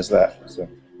excellent as that. So.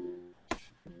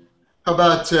 How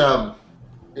about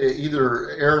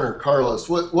either Aaron or Carlos?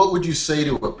 What would you say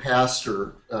to a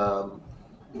pastor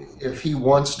if he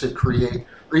wants to create,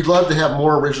 or he'd love to have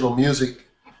more original music?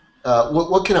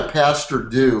 What can a pastor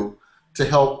do to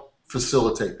help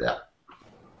facilitate that?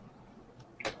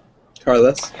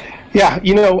 Carlos? Yeah,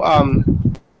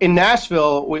 in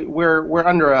Nashville, we're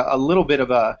under a little bit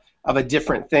of a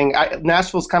different thing.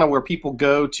 Nashville's kind of where people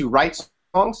go to write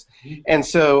songs, and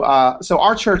so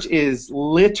our church is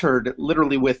littered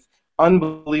literally with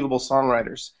unbelievable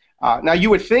songwriters. Now you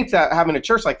would think that having a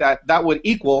church like that would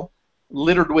equal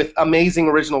littered with amazing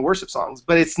original worship songs,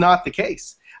 but it's not the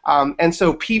case. And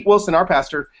so Pete Wilson, our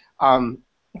pastor, kind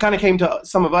of came to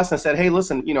some of us and said, hey,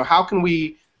 listen, how can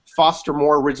we foster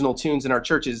more original tunes in our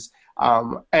churches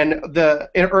or in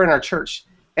our church?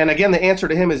 And again, the answer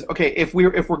to him is, okay, if we're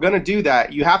going to do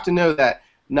that, you have to know that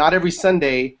not every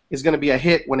Sunday is going to be a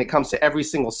hit when it comes to every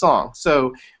single song.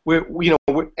 So we're going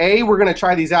to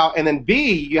try these out, and then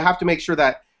B, you have to make sure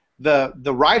that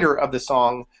the writer of the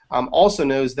song also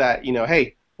knows that,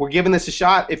 hey, we're giving this a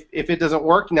shot. If it doesn't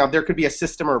work, now there could be a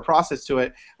system or a process to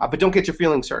it, but don't get your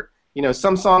feelings hurt.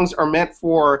 Some songs are meant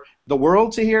for the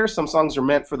world to hear. Some songs are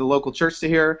meant for the local church to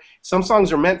hear. Some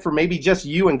songs are meant for maybe just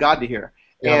you and God to hear.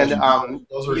 Yeah, and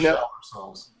those are shower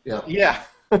songs. Yeah. Yeah.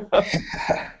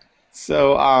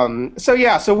 So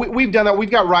we've done that.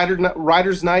 We've got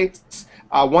writers' nights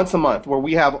once a month where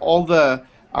we have all the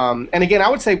and again, I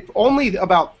would say only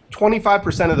about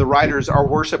 25% of the writers are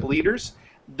worship leaders.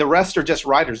 The rest are just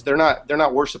writers. They're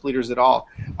not worship leaders at all.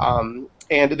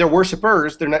 And they're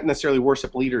worshipers. They're not necessarily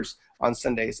worship leaders on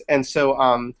Sundays. And so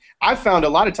I've found a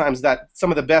lot of times that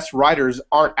some of the best writers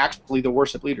aren't actually the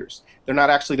worship leaders. They're not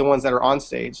actually the ones that are on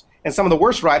stage. And some of the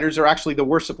worst writers are actually the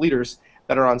worship leaders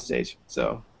that are on stage.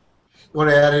 So, you want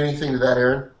to add anything to that,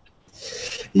 Aaron?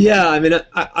 Yeah, I mean,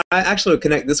 I actually would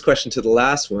connect this question to the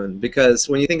last one, because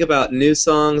when you think about new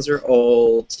songs or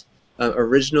old,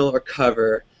 original or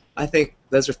cover, I think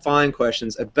those are fine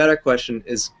questions. A better question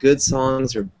is good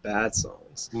songs or bad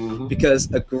songs. Mm-hmm.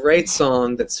 Because a great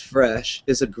song that's fresh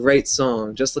is a great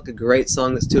song, just like a great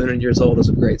song that's 200 years old is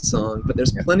a great song. But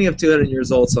there's plenty of 200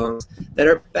 years old songs that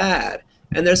are bad,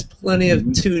 and there's plenty of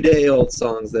 2-day-old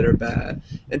songs that are bad.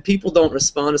 And people don't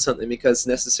respond to something because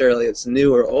necessarily it's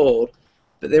new or old,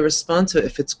 but they respond to it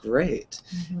if it's great.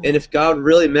 Mm-hmm. And if God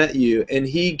really met you and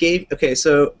he gave, okay,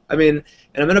 so, I mean,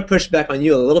 and I'm going to push back on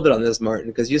you a little bit on this, Martin,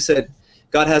 because you said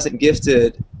God hasn't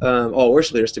gifted all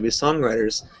worship leaders to be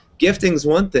songwriters. Gifting's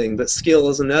one thing, but skill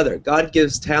is another. God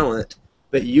gives talent,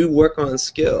 but you work on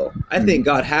skill. I think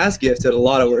God has gifted a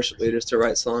lot of worship leaders to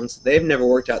write songs. They've never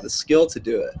worked out the skill to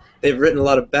do it. They've written a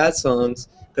lot of bad songs,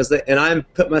 and I'm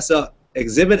put myself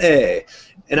Exhibit A,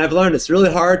 and I've learned it's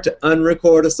really hard to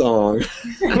unrecord a song.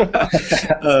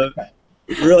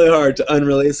 Really hard to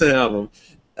unrelease an album.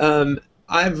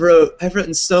 I've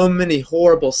written so many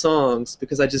horrible songs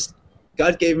because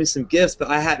God gave me some gifts, but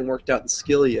I hadn't worked out the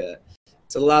skill yet.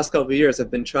 So the last couple of years I've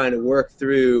been trying to work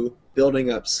through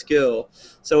building up skill.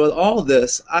 So with all of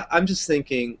this, I'm just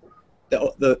thinking,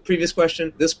 the previous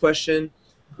question, this question,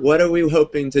 what are we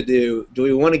hoping to do? Do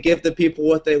we want to give the people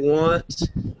what they want,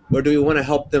 or do we want to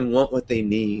help them want what they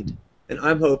need? And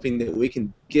I'm hoping that we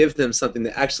can give them something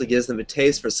that actually gives them a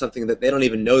taste for something that they don't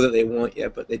even know that they want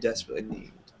yet, but they desperately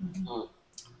need. Mm-hmm.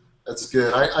 That's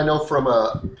good. I know from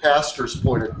a pastor's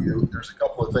point of view, there's a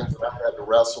couple of things that I've had to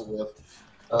wrestle with.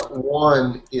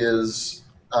 One is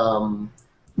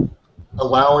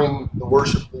allowing the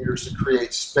worship leaders to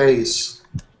create space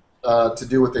to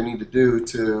do what they need to do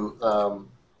to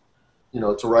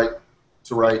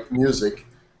write music,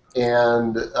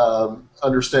 and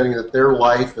understanding that their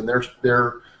life and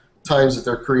their times that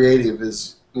they're creative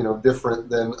is, different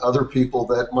than other people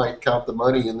that might count the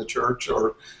money in the church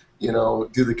or,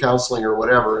 do the counseling or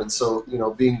whatever. And so,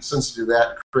 being sensitive to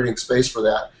that, creating space for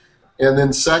that. And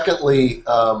then secondly,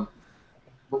 when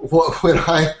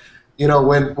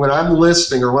I'm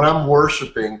listening or when I'm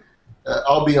worshiping,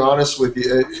 I'll be honest with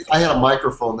you. I had a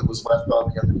microphone that was left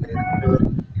on the other day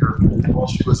while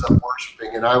she was up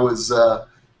worshiping, and I was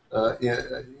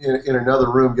in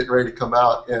another room getting ready to come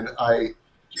out, and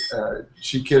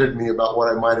she kidded me about what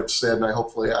I might have said, and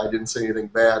hopefully I didn't say anything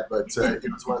bad, but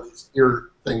it was one of these ear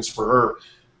things for her.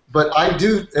 But I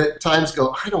do at times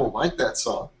go, I don't like that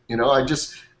song.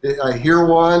 I hear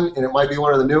one, and it might be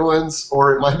one of the new ones,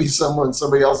 or it might be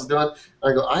somebody else is doing.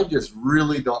 I go, I just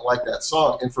really don't like that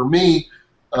song. And for me,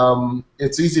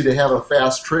 it's easy to have a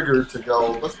fast trigger to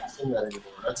go, let's not sing that anymore.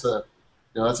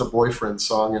 That's a boyfriend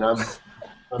song, and I'm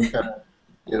kind of,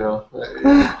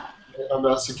 I'm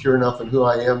not secure enough in who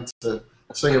I am to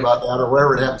sing about that or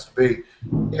whatever it happens to be.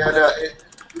 And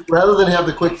rather than have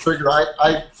the quick trigger,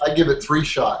 I give it 3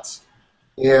 shots.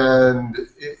 And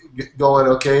going,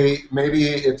 okay, maybe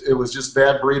it was just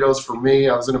bad burritos for me,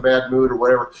 I was in a bad mood or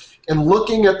whatever, and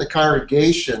looking at the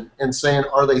congregation and saying,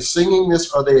 are they singing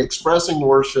this, are they expressing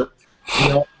worship,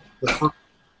 the first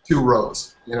 2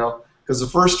 rows, because the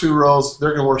first 2 rows,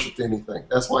 they're going to worship to anything,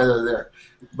 that's why they're there.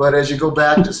 But as you go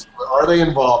back to, are they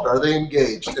involved, are they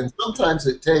engaged, and sometimes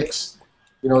it takes,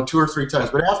 2 or 3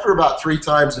 times, but after about 3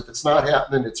 times, if it's not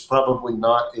happening, it's probably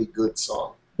not a good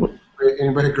song.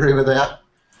 Anybody agree with that?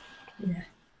 Yeah.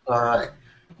 All right.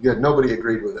 Good. Nobody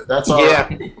agreed with it. That's all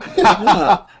right.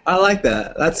 Yeah, I like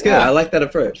that. That's good. Yeah. I like that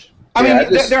approach. I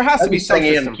mean, there has to be some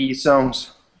singing system. key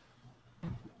songs.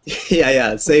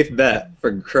 Yeah. Safe bet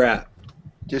for crap.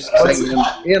 Just singing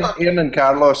Ian and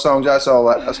Carlos songs. That's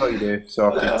all you do.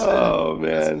 So Oh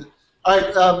man. All right.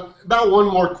 About one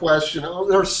more question.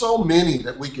 There are so many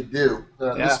that we could do.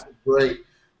 This is great.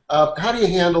 How do you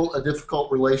handle a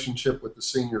difficult relationship with the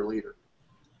senior leader?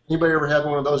 Anybody ever had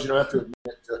one of those? You don't have to admit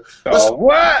to.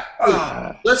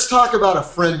 Let's talk about a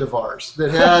friend of ours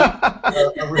that had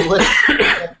a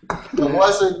relationship that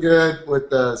wasn't good with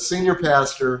the senior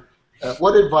pastor.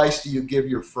 What advice do you give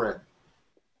your friend?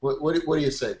 What do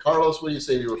you say, Carlos? What do you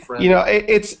say to your friend?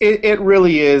 It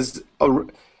really is a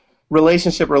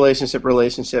relationship.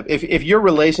 If your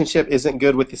relationship isn't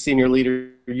good with the senior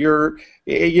leader, you're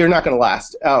not going to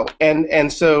last.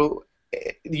 And so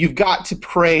you've got to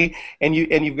pray, and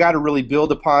you've got to really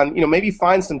build upon. Maybe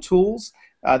find some tools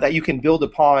that you can build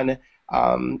upon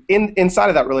inside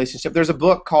of that relationship. There's a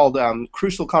book called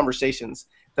Crucial Conversations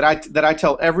that I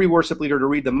tell every worship leader to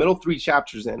read the middle 3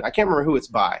 chapters in. I can't remember who it's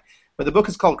by, but the book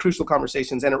is called Crucial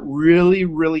Conversations, and it really,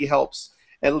 really helps,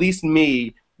 at least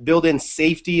me, build in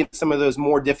safety in some of those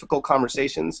more difficult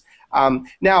conversations.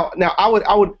 Now I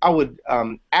would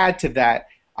add to that.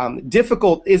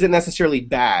 Difficult isn't necessarily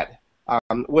bad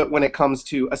when it comes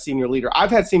to a senior leader.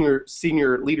 I've had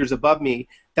senior leaders above me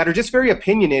that are just very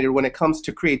opinionated when it comes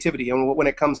to creativity and when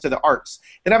it comes to the arts.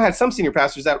 And I've had some senior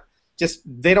pastors that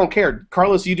they don't care.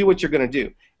 Carlos, you do what you're going to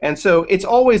do. And so it's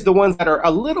always the ones that are a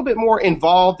little bit more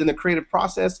involved in the creative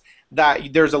process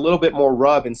that there's a little bit more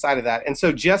rub inside of that. And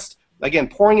so just, again,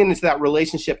 pouring into that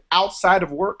relationship outside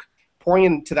of work, pouring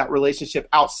into that relationship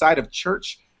outside of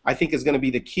church, I think is going to be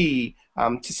the key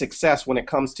to success when it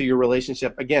comes to your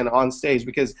relationship, again, on stage,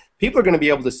 because people are going to be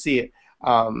able to see it,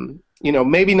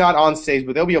 maybe not on stage,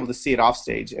 but they'll be able to see it off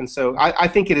stage. And so I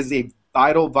think it is a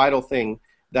vital thing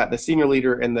that the senior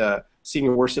leader and the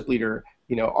senior worship leader,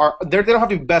 they don't have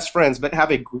to be best friends, but have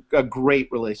a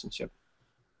great relationship.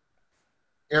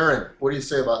 Aaron, what do you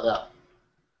say about that?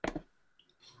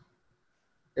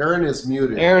 Aaron is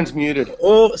muted. Aaron's muted.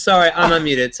 Oh, sorry, I'm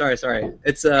unmuted. Sorry.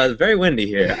 It's very windy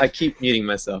here. I keep muting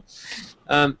myself.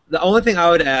 The only thing I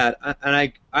would add,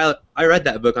 and I read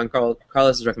that book on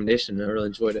Carlos's recommendation, and I really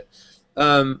enjoyed it.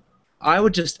 I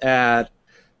would just add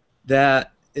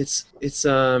that it's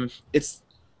the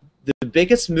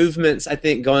biggest movements, I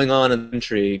think, going on in the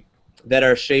country that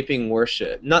are shaping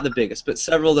worship. Not the biggest, but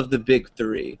several of the big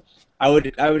 3. I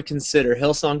would consider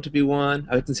Hillsong to be one.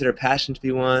 I would consider Passion to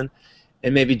be one,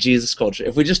 and maybe Jesus Culture.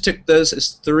 If we just took those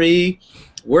as 3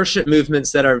 worship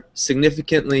movements that are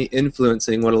significantly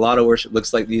influencing what a lot of worship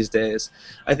looks like these days,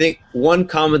 I think one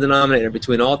common denominator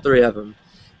between all 3 of them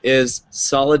is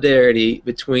solidarity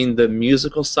between the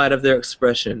musical side of their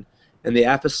expression and the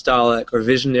apostolic or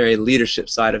visionary leadership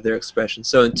side of their expression.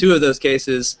 So in 2 of those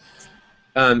cases,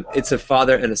 it's a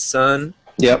father and a son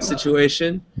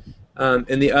situation.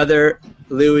 In the other,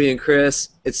 Louis and Chris,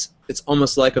 it's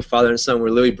almost like a father and son, where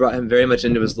Louis brought him very much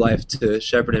into his life to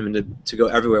shepherd him and to go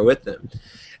everywhere with him.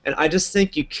 And I just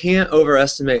think you can't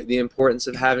overestimate the importance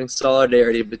of having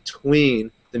solidarity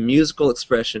between the musical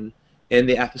expression and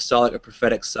the apostolic or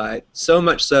prophetic side. So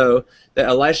much so that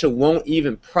Elisha won't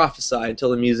even prophesy until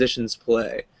the musicians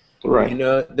play. Right. You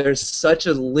know, there's such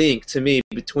a link to me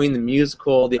between the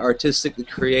musical, the artistic, the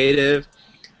creative,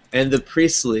 and the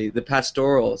priestly, the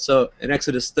pastoral. So in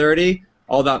Exodus 30,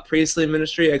 all about priestly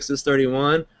ministry. Exodus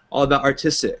 31, all about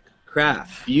artistic,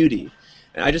 craft, beauty.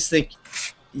 And I just think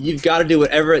you've got to do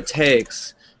whatever it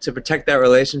takes to protect that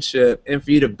relationship and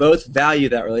for you to both value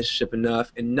that relationship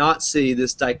enough and not see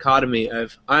this dichotomy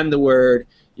of I'm the word,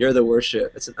 you're the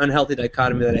worship. It's an unhealthy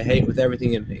dichotomy that I hate with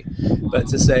everything in me. But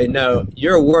to say, no,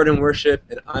 you're a word in worship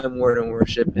and I'm word in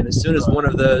worship. And as soon as one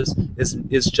of those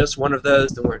is just one of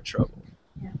those, then we're in trouble.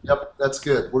 Yep, that's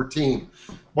good. We're team.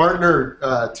 Martin or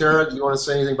Tara, do you want to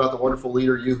say anything about the wonderful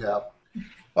leader you have?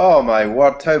 Oh my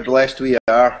word, how blessed we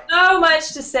are. So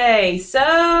much to say. So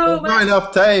There's much. not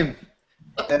enough time.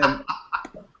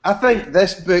 I think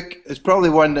this book is probably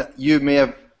one that you may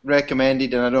have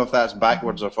recommended, and I don't know if that's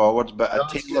backwards or forwards, but No, A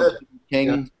it's Tale of good. King.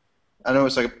 Yeah. I know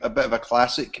it's a bit of a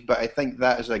classic, but I think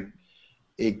that is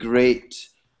a great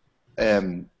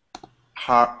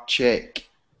heart check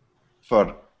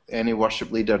for any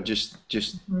worship leader. Just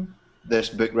this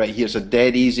book right here is a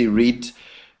dead easy read,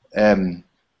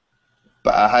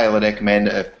 but I highly recommend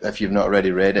it if you've not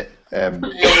already read it.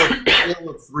 Tale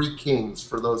of Three Kings,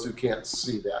 for those who can't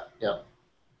see that. Yeah.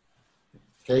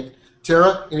 Okay.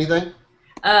 Tara, anything?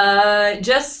 I'd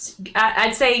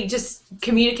say just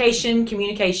communication.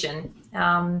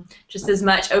 Just as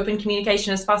much open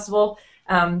communication as possible.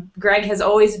 Greg has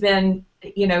always been,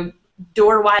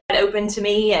 door wide open to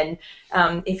me, and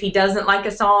if he doesn't like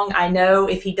a song, I know.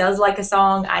 If he does like a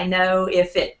song, I know.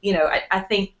 If it, I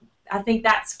think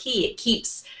that's key. It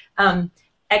keeps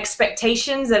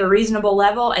expectations at a reasonable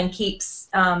level and keeps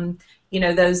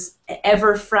those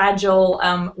ever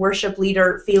fragile worship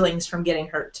leader feelings from getting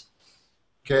hurt.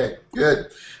 Okay, good.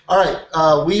 All right,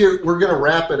 we're going to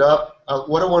wrap it up.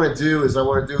 What I want to do is I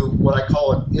want to do what I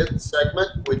call an IT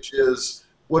segment, which is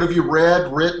what have you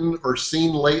read, written, or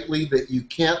seen lately that you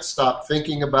can't stop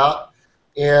thinking about?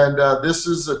 And this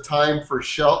is a time for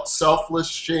shameless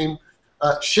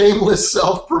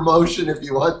self-promotion if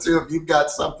you want to. If you've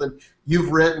got something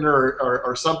you've written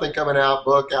or something coming out,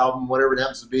 book, album, whatever it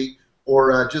happens to be,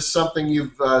 or just something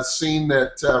you've seen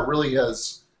that really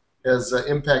has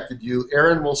impacted you.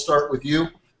 Aaron, we'll start with you.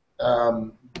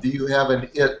 Do you have an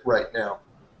IT right now?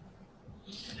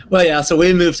 Well, yeah, so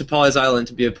we moved to Pawleys Island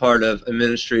to be a part of a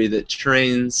ministry that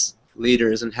trains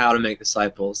leaders in how to make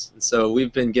disciples. And so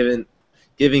we've been giving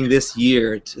this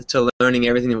year to learning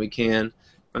everything that we can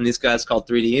from these guys called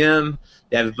 3DM.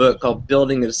 They have a book called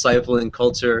Building a Discipling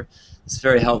Culture. It's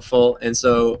very helpful. And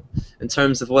so in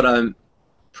terms of what I'm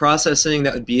processing,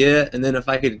 that would be it. And then if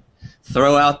I could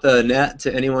throw out the net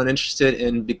to anyone interested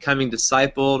in becoming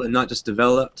discipled and not just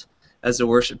developed as a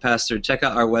worship pastor, check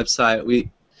out our website. We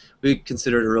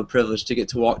consider it a real privilege to get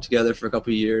to walk together for a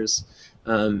couple of years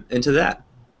into that.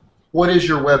 What is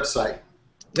your website?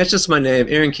 That's just my name,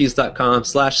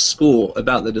 aaronkeys.com/school,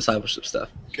 about the discipleship stuff.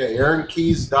 Okay,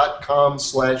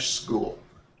 aaronkeys.com/school.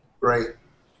 Great.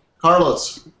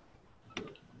 Carlos,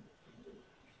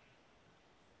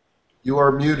 you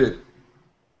are muted.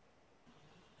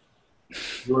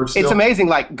 You are still... It's amazing.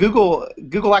 Like Google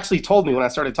actually told me when I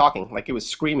started talking, like it was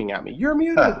screaming at me, "You're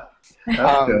muted."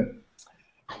 That's good.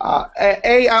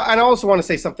 And I also want to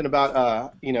say something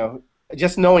about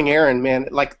just knowing Aaron, man.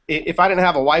 Like if I didn't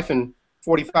have a wife and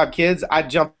 45 kids,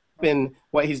 I'd jump in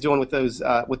what he's doing with those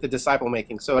with the disciple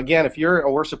making. So again, if you're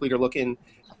a worship leader looking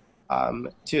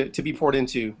to be poured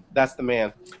into, that's the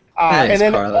man. Thanks, and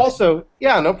then Carlos. also,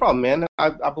 yeah, no problem, man.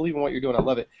 I believe in what you're doing. I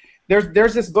love it.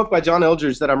 There's this book by John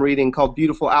Eldridge that I'm reading called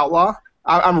Beautiful Outlaw.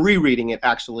 I'm rereading it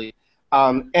actually.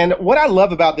 And what I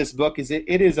love about this book is it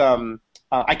is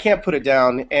I can't put it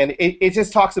down, and it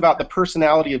just talks about the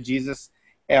personality of Jesus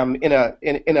in a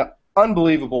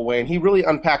unbelievable way, and he really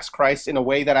unpacks Christ in a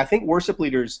way that I think worship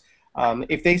leaders,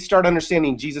 if they start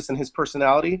understanding Jesus and his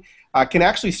personality, can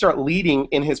actually start leading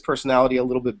in his personality a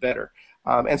little bit better.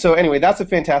 And so anyway, that's a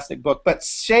fantastic book. But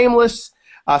shameless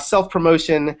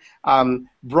self-promotion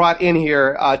brought in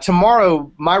here.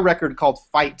 Tomorrow, my record called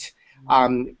Fight.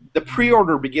 The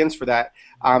pre-order begins for that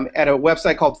at a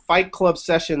website called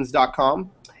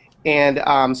fightclubsessions.com.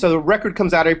 And so the record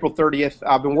comes out April 30th.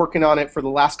 I've been working on it for the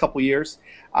last couple years.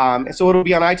 And so it'll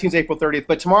be on iTunes April 30th.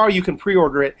 But tomorrow you can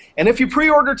pre-order it. And if you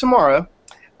pre-order tomorrow,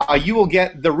 you will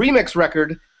get the remix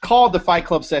record called the Fight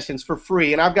Club Sessions for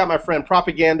free. And I've got my friend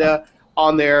Propaganda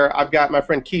on there. I've got my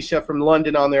friend Keisha from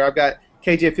London on there. I've got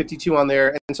KJ52 on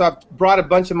there. And so I've brought a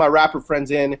bunch of my rapper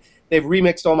friends in. They've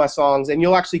remixed all my songs, and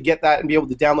you'll actually get that and be able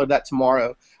to download that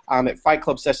tomorrow at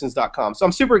fightclubsessions.com. So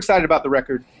I'm super excited about the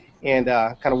record and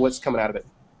kind of what's coming out of it.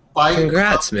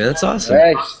 Congrats, man. That's awesome.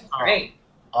 Nice. Great.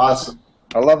 Awesome.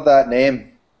 I love that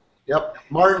name. Yep.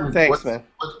 Martin, Thanks, man.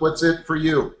 What's it for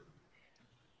you?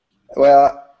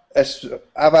 Well,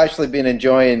 I've actually been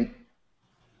enjoying.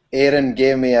 Aaron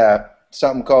gave me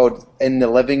something called In the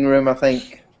Living Room, I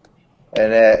think,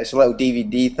 and it's a little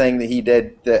DVD thing that he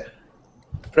did. That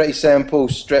pretty simple,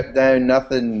 stripped down,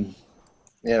 nothing,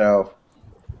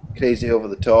 crazy over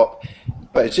the top.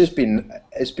 But it's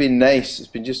been nice. It's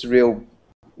been just a real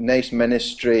nice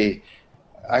ministry.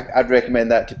 I'd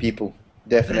recommend that to people.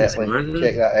 Definitely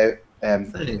check that out.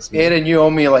 Thanks, man. Aaron, you owe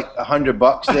me like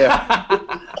 $100 there.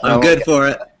 I'm good for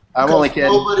it. I'm only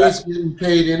kidding. Nobody's getting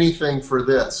paid anything for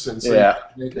this, and so yeah.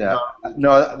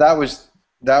 No, that was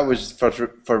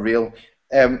for real.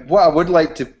 What I would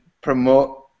like to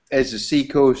promote is the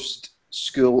Seacoast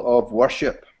School of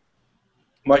Worship.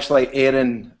 Much like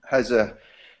Aaron has a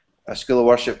School of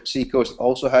Worship, Seacoast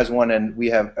also has one, and we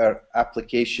have our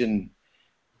application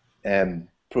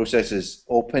process is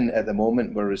open at the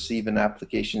moment. We're receiving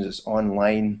applications. It's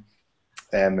online.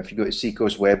 If you go to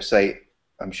Seacoast website,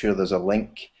 I'm sure there's a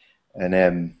link.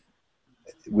 And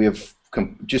we have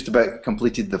just about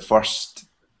completed the first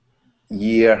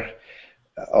year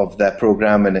of that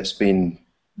program, and it's been,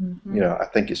 I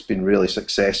think it's been really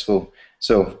successful.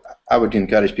 So I would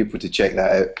encourage people to check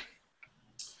that out.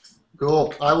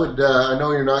 Cool. I would. I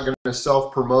know you're not going to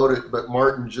self-promote it, but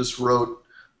Martin just wrote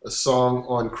a song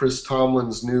on Chris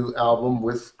Tomlin's new album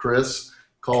with Chris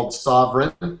called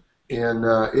Sovereign, and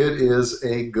it is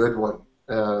a good one.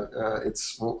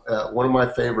 It's one of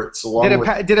my favorites.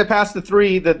 Did it pass the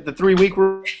 3-week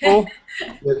rule?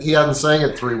 He hasn't sang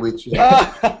it 3 weeks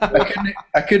yet.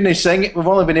 I couldn't sing it. We've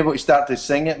only been able to start to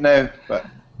sing it now, but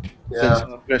since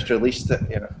Chris released it,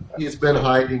 he's been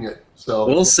hiding it. So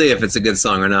we'll see if it's a good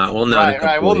song or not. We'll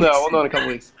know. We'll know in a couple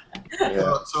weeks.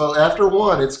 So after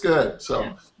one, it's good.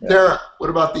 So Tara, what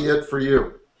about the it for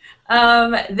you?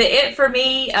 The it for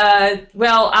me,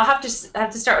 well, I'll have to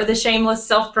start with a shameless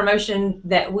self-promotion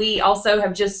that we also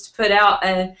have just put out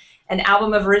an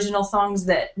album of original songs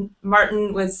that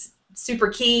Martin was super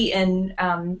key in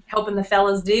helping the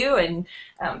fellas do and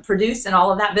produce and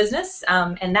all of that business,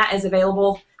 and that is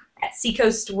available at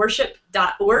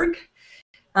seacoastworship.org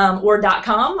or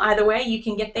 .com. Either way, you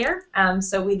can get there.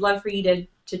 So we'd love for you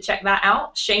to check that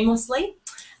out shamelessly.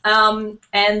 And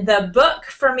the book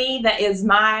for me that is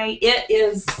it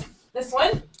is this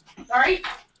one. Sorry.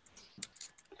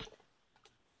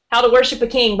 How to Worship a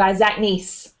King by Zach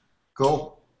Neese.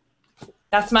 Cool.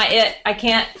 That's my it. I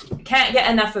can't get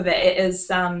enough of it. It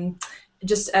is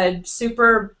just a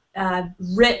super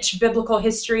rich biblical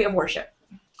history of worship.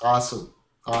 Awesome.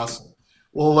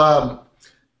 Well,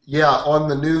 on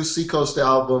the new Seacoast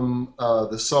album,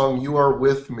 the song "You Are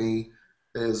With Me"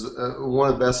 is one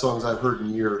of the best songs I've heard in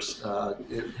years.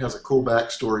 It has a cool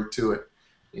backstory to it,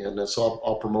 and so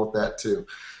I'll promote that too.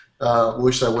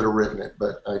 Wish I would have written it,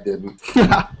 but I didn't.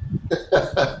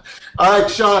 All right,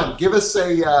 Sean, give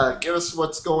us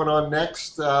what's going on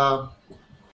next.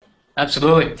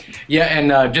 Absolutely. Yeah,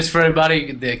 and just for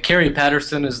everybody, Kerry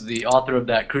Patterson is the author of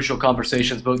that Crucial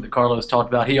Conversations book that Carlos talked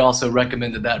about. He also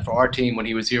recommended that for our team when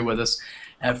he was here with us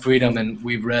at Freedom, and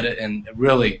we've read it, and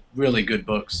really, really good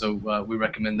book. So we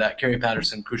recommend that. Kerry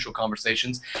Patterson, Crucial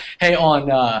Conversations. Hey,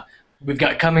 we've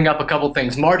got coming up a couple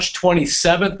things. March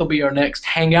 27th will be our next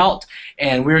hangout,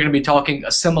 and we're going to be talking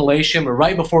assimilation. We're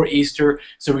right before Easter,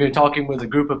 so we're going to be talking with a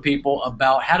group of people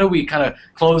about how do we kind of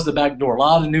close the back door. A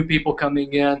lot of new people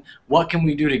coming in. What can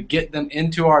we do to get them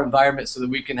into our environment so that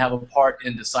we can have a part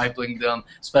in discipling them,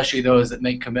 especially those that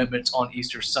make commitments on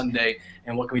Easter Sunday,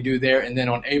 and what can we do there? And then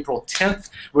on April 10th,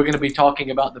 we're going to be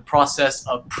talking about the process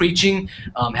of preaching.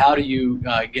 How do you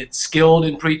get skilled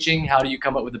in preaching? How do you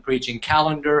come up with a preaching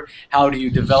calendar? How do you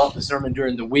develop the sermon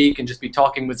during the week? And just be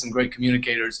talking with some great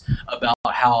communicators about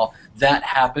how that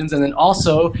happens. And then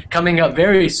also coming up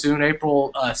very soon,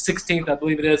 April 16th, I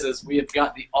believe it is we have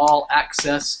got the All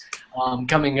Access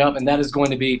coming up, and that is going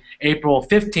to be April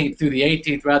 15th through the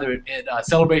 18th, rather, at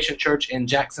Celebration Church in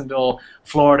Jacksonville,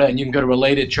 Florida. And you can go to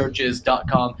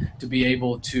relatedchurches.com to be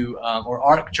able to, or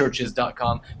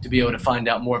arcchurches.com to be able to find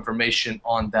out more information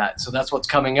on that. So that's what's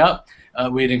coming up.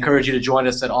 We'd encourage you to join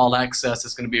us at All Access.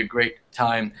 It's going to be a great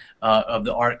time of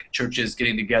the ARC churches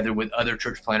getting together with other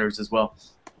church planners as well.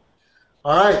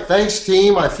 All right, thanks,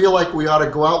 team. I feel like we ought to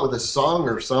go out with a song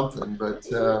or something, but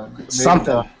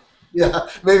something. Yeah,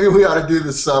 maybe we ought to do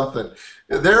the something.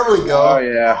 There we go. Oh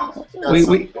yeah.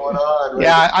 We going on. Right?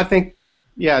 Yeah, I think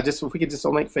Yeah, just if we could just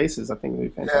all make faces, I think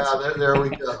it'd be fantastic. Yeah, there we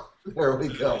go. There we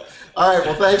go. All right.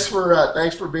 Well, thanks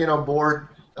for being on board.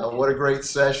 What a great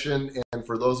session. And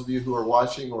for those of you who are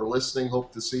watching or listening,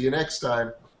 hope to see you next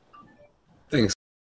time.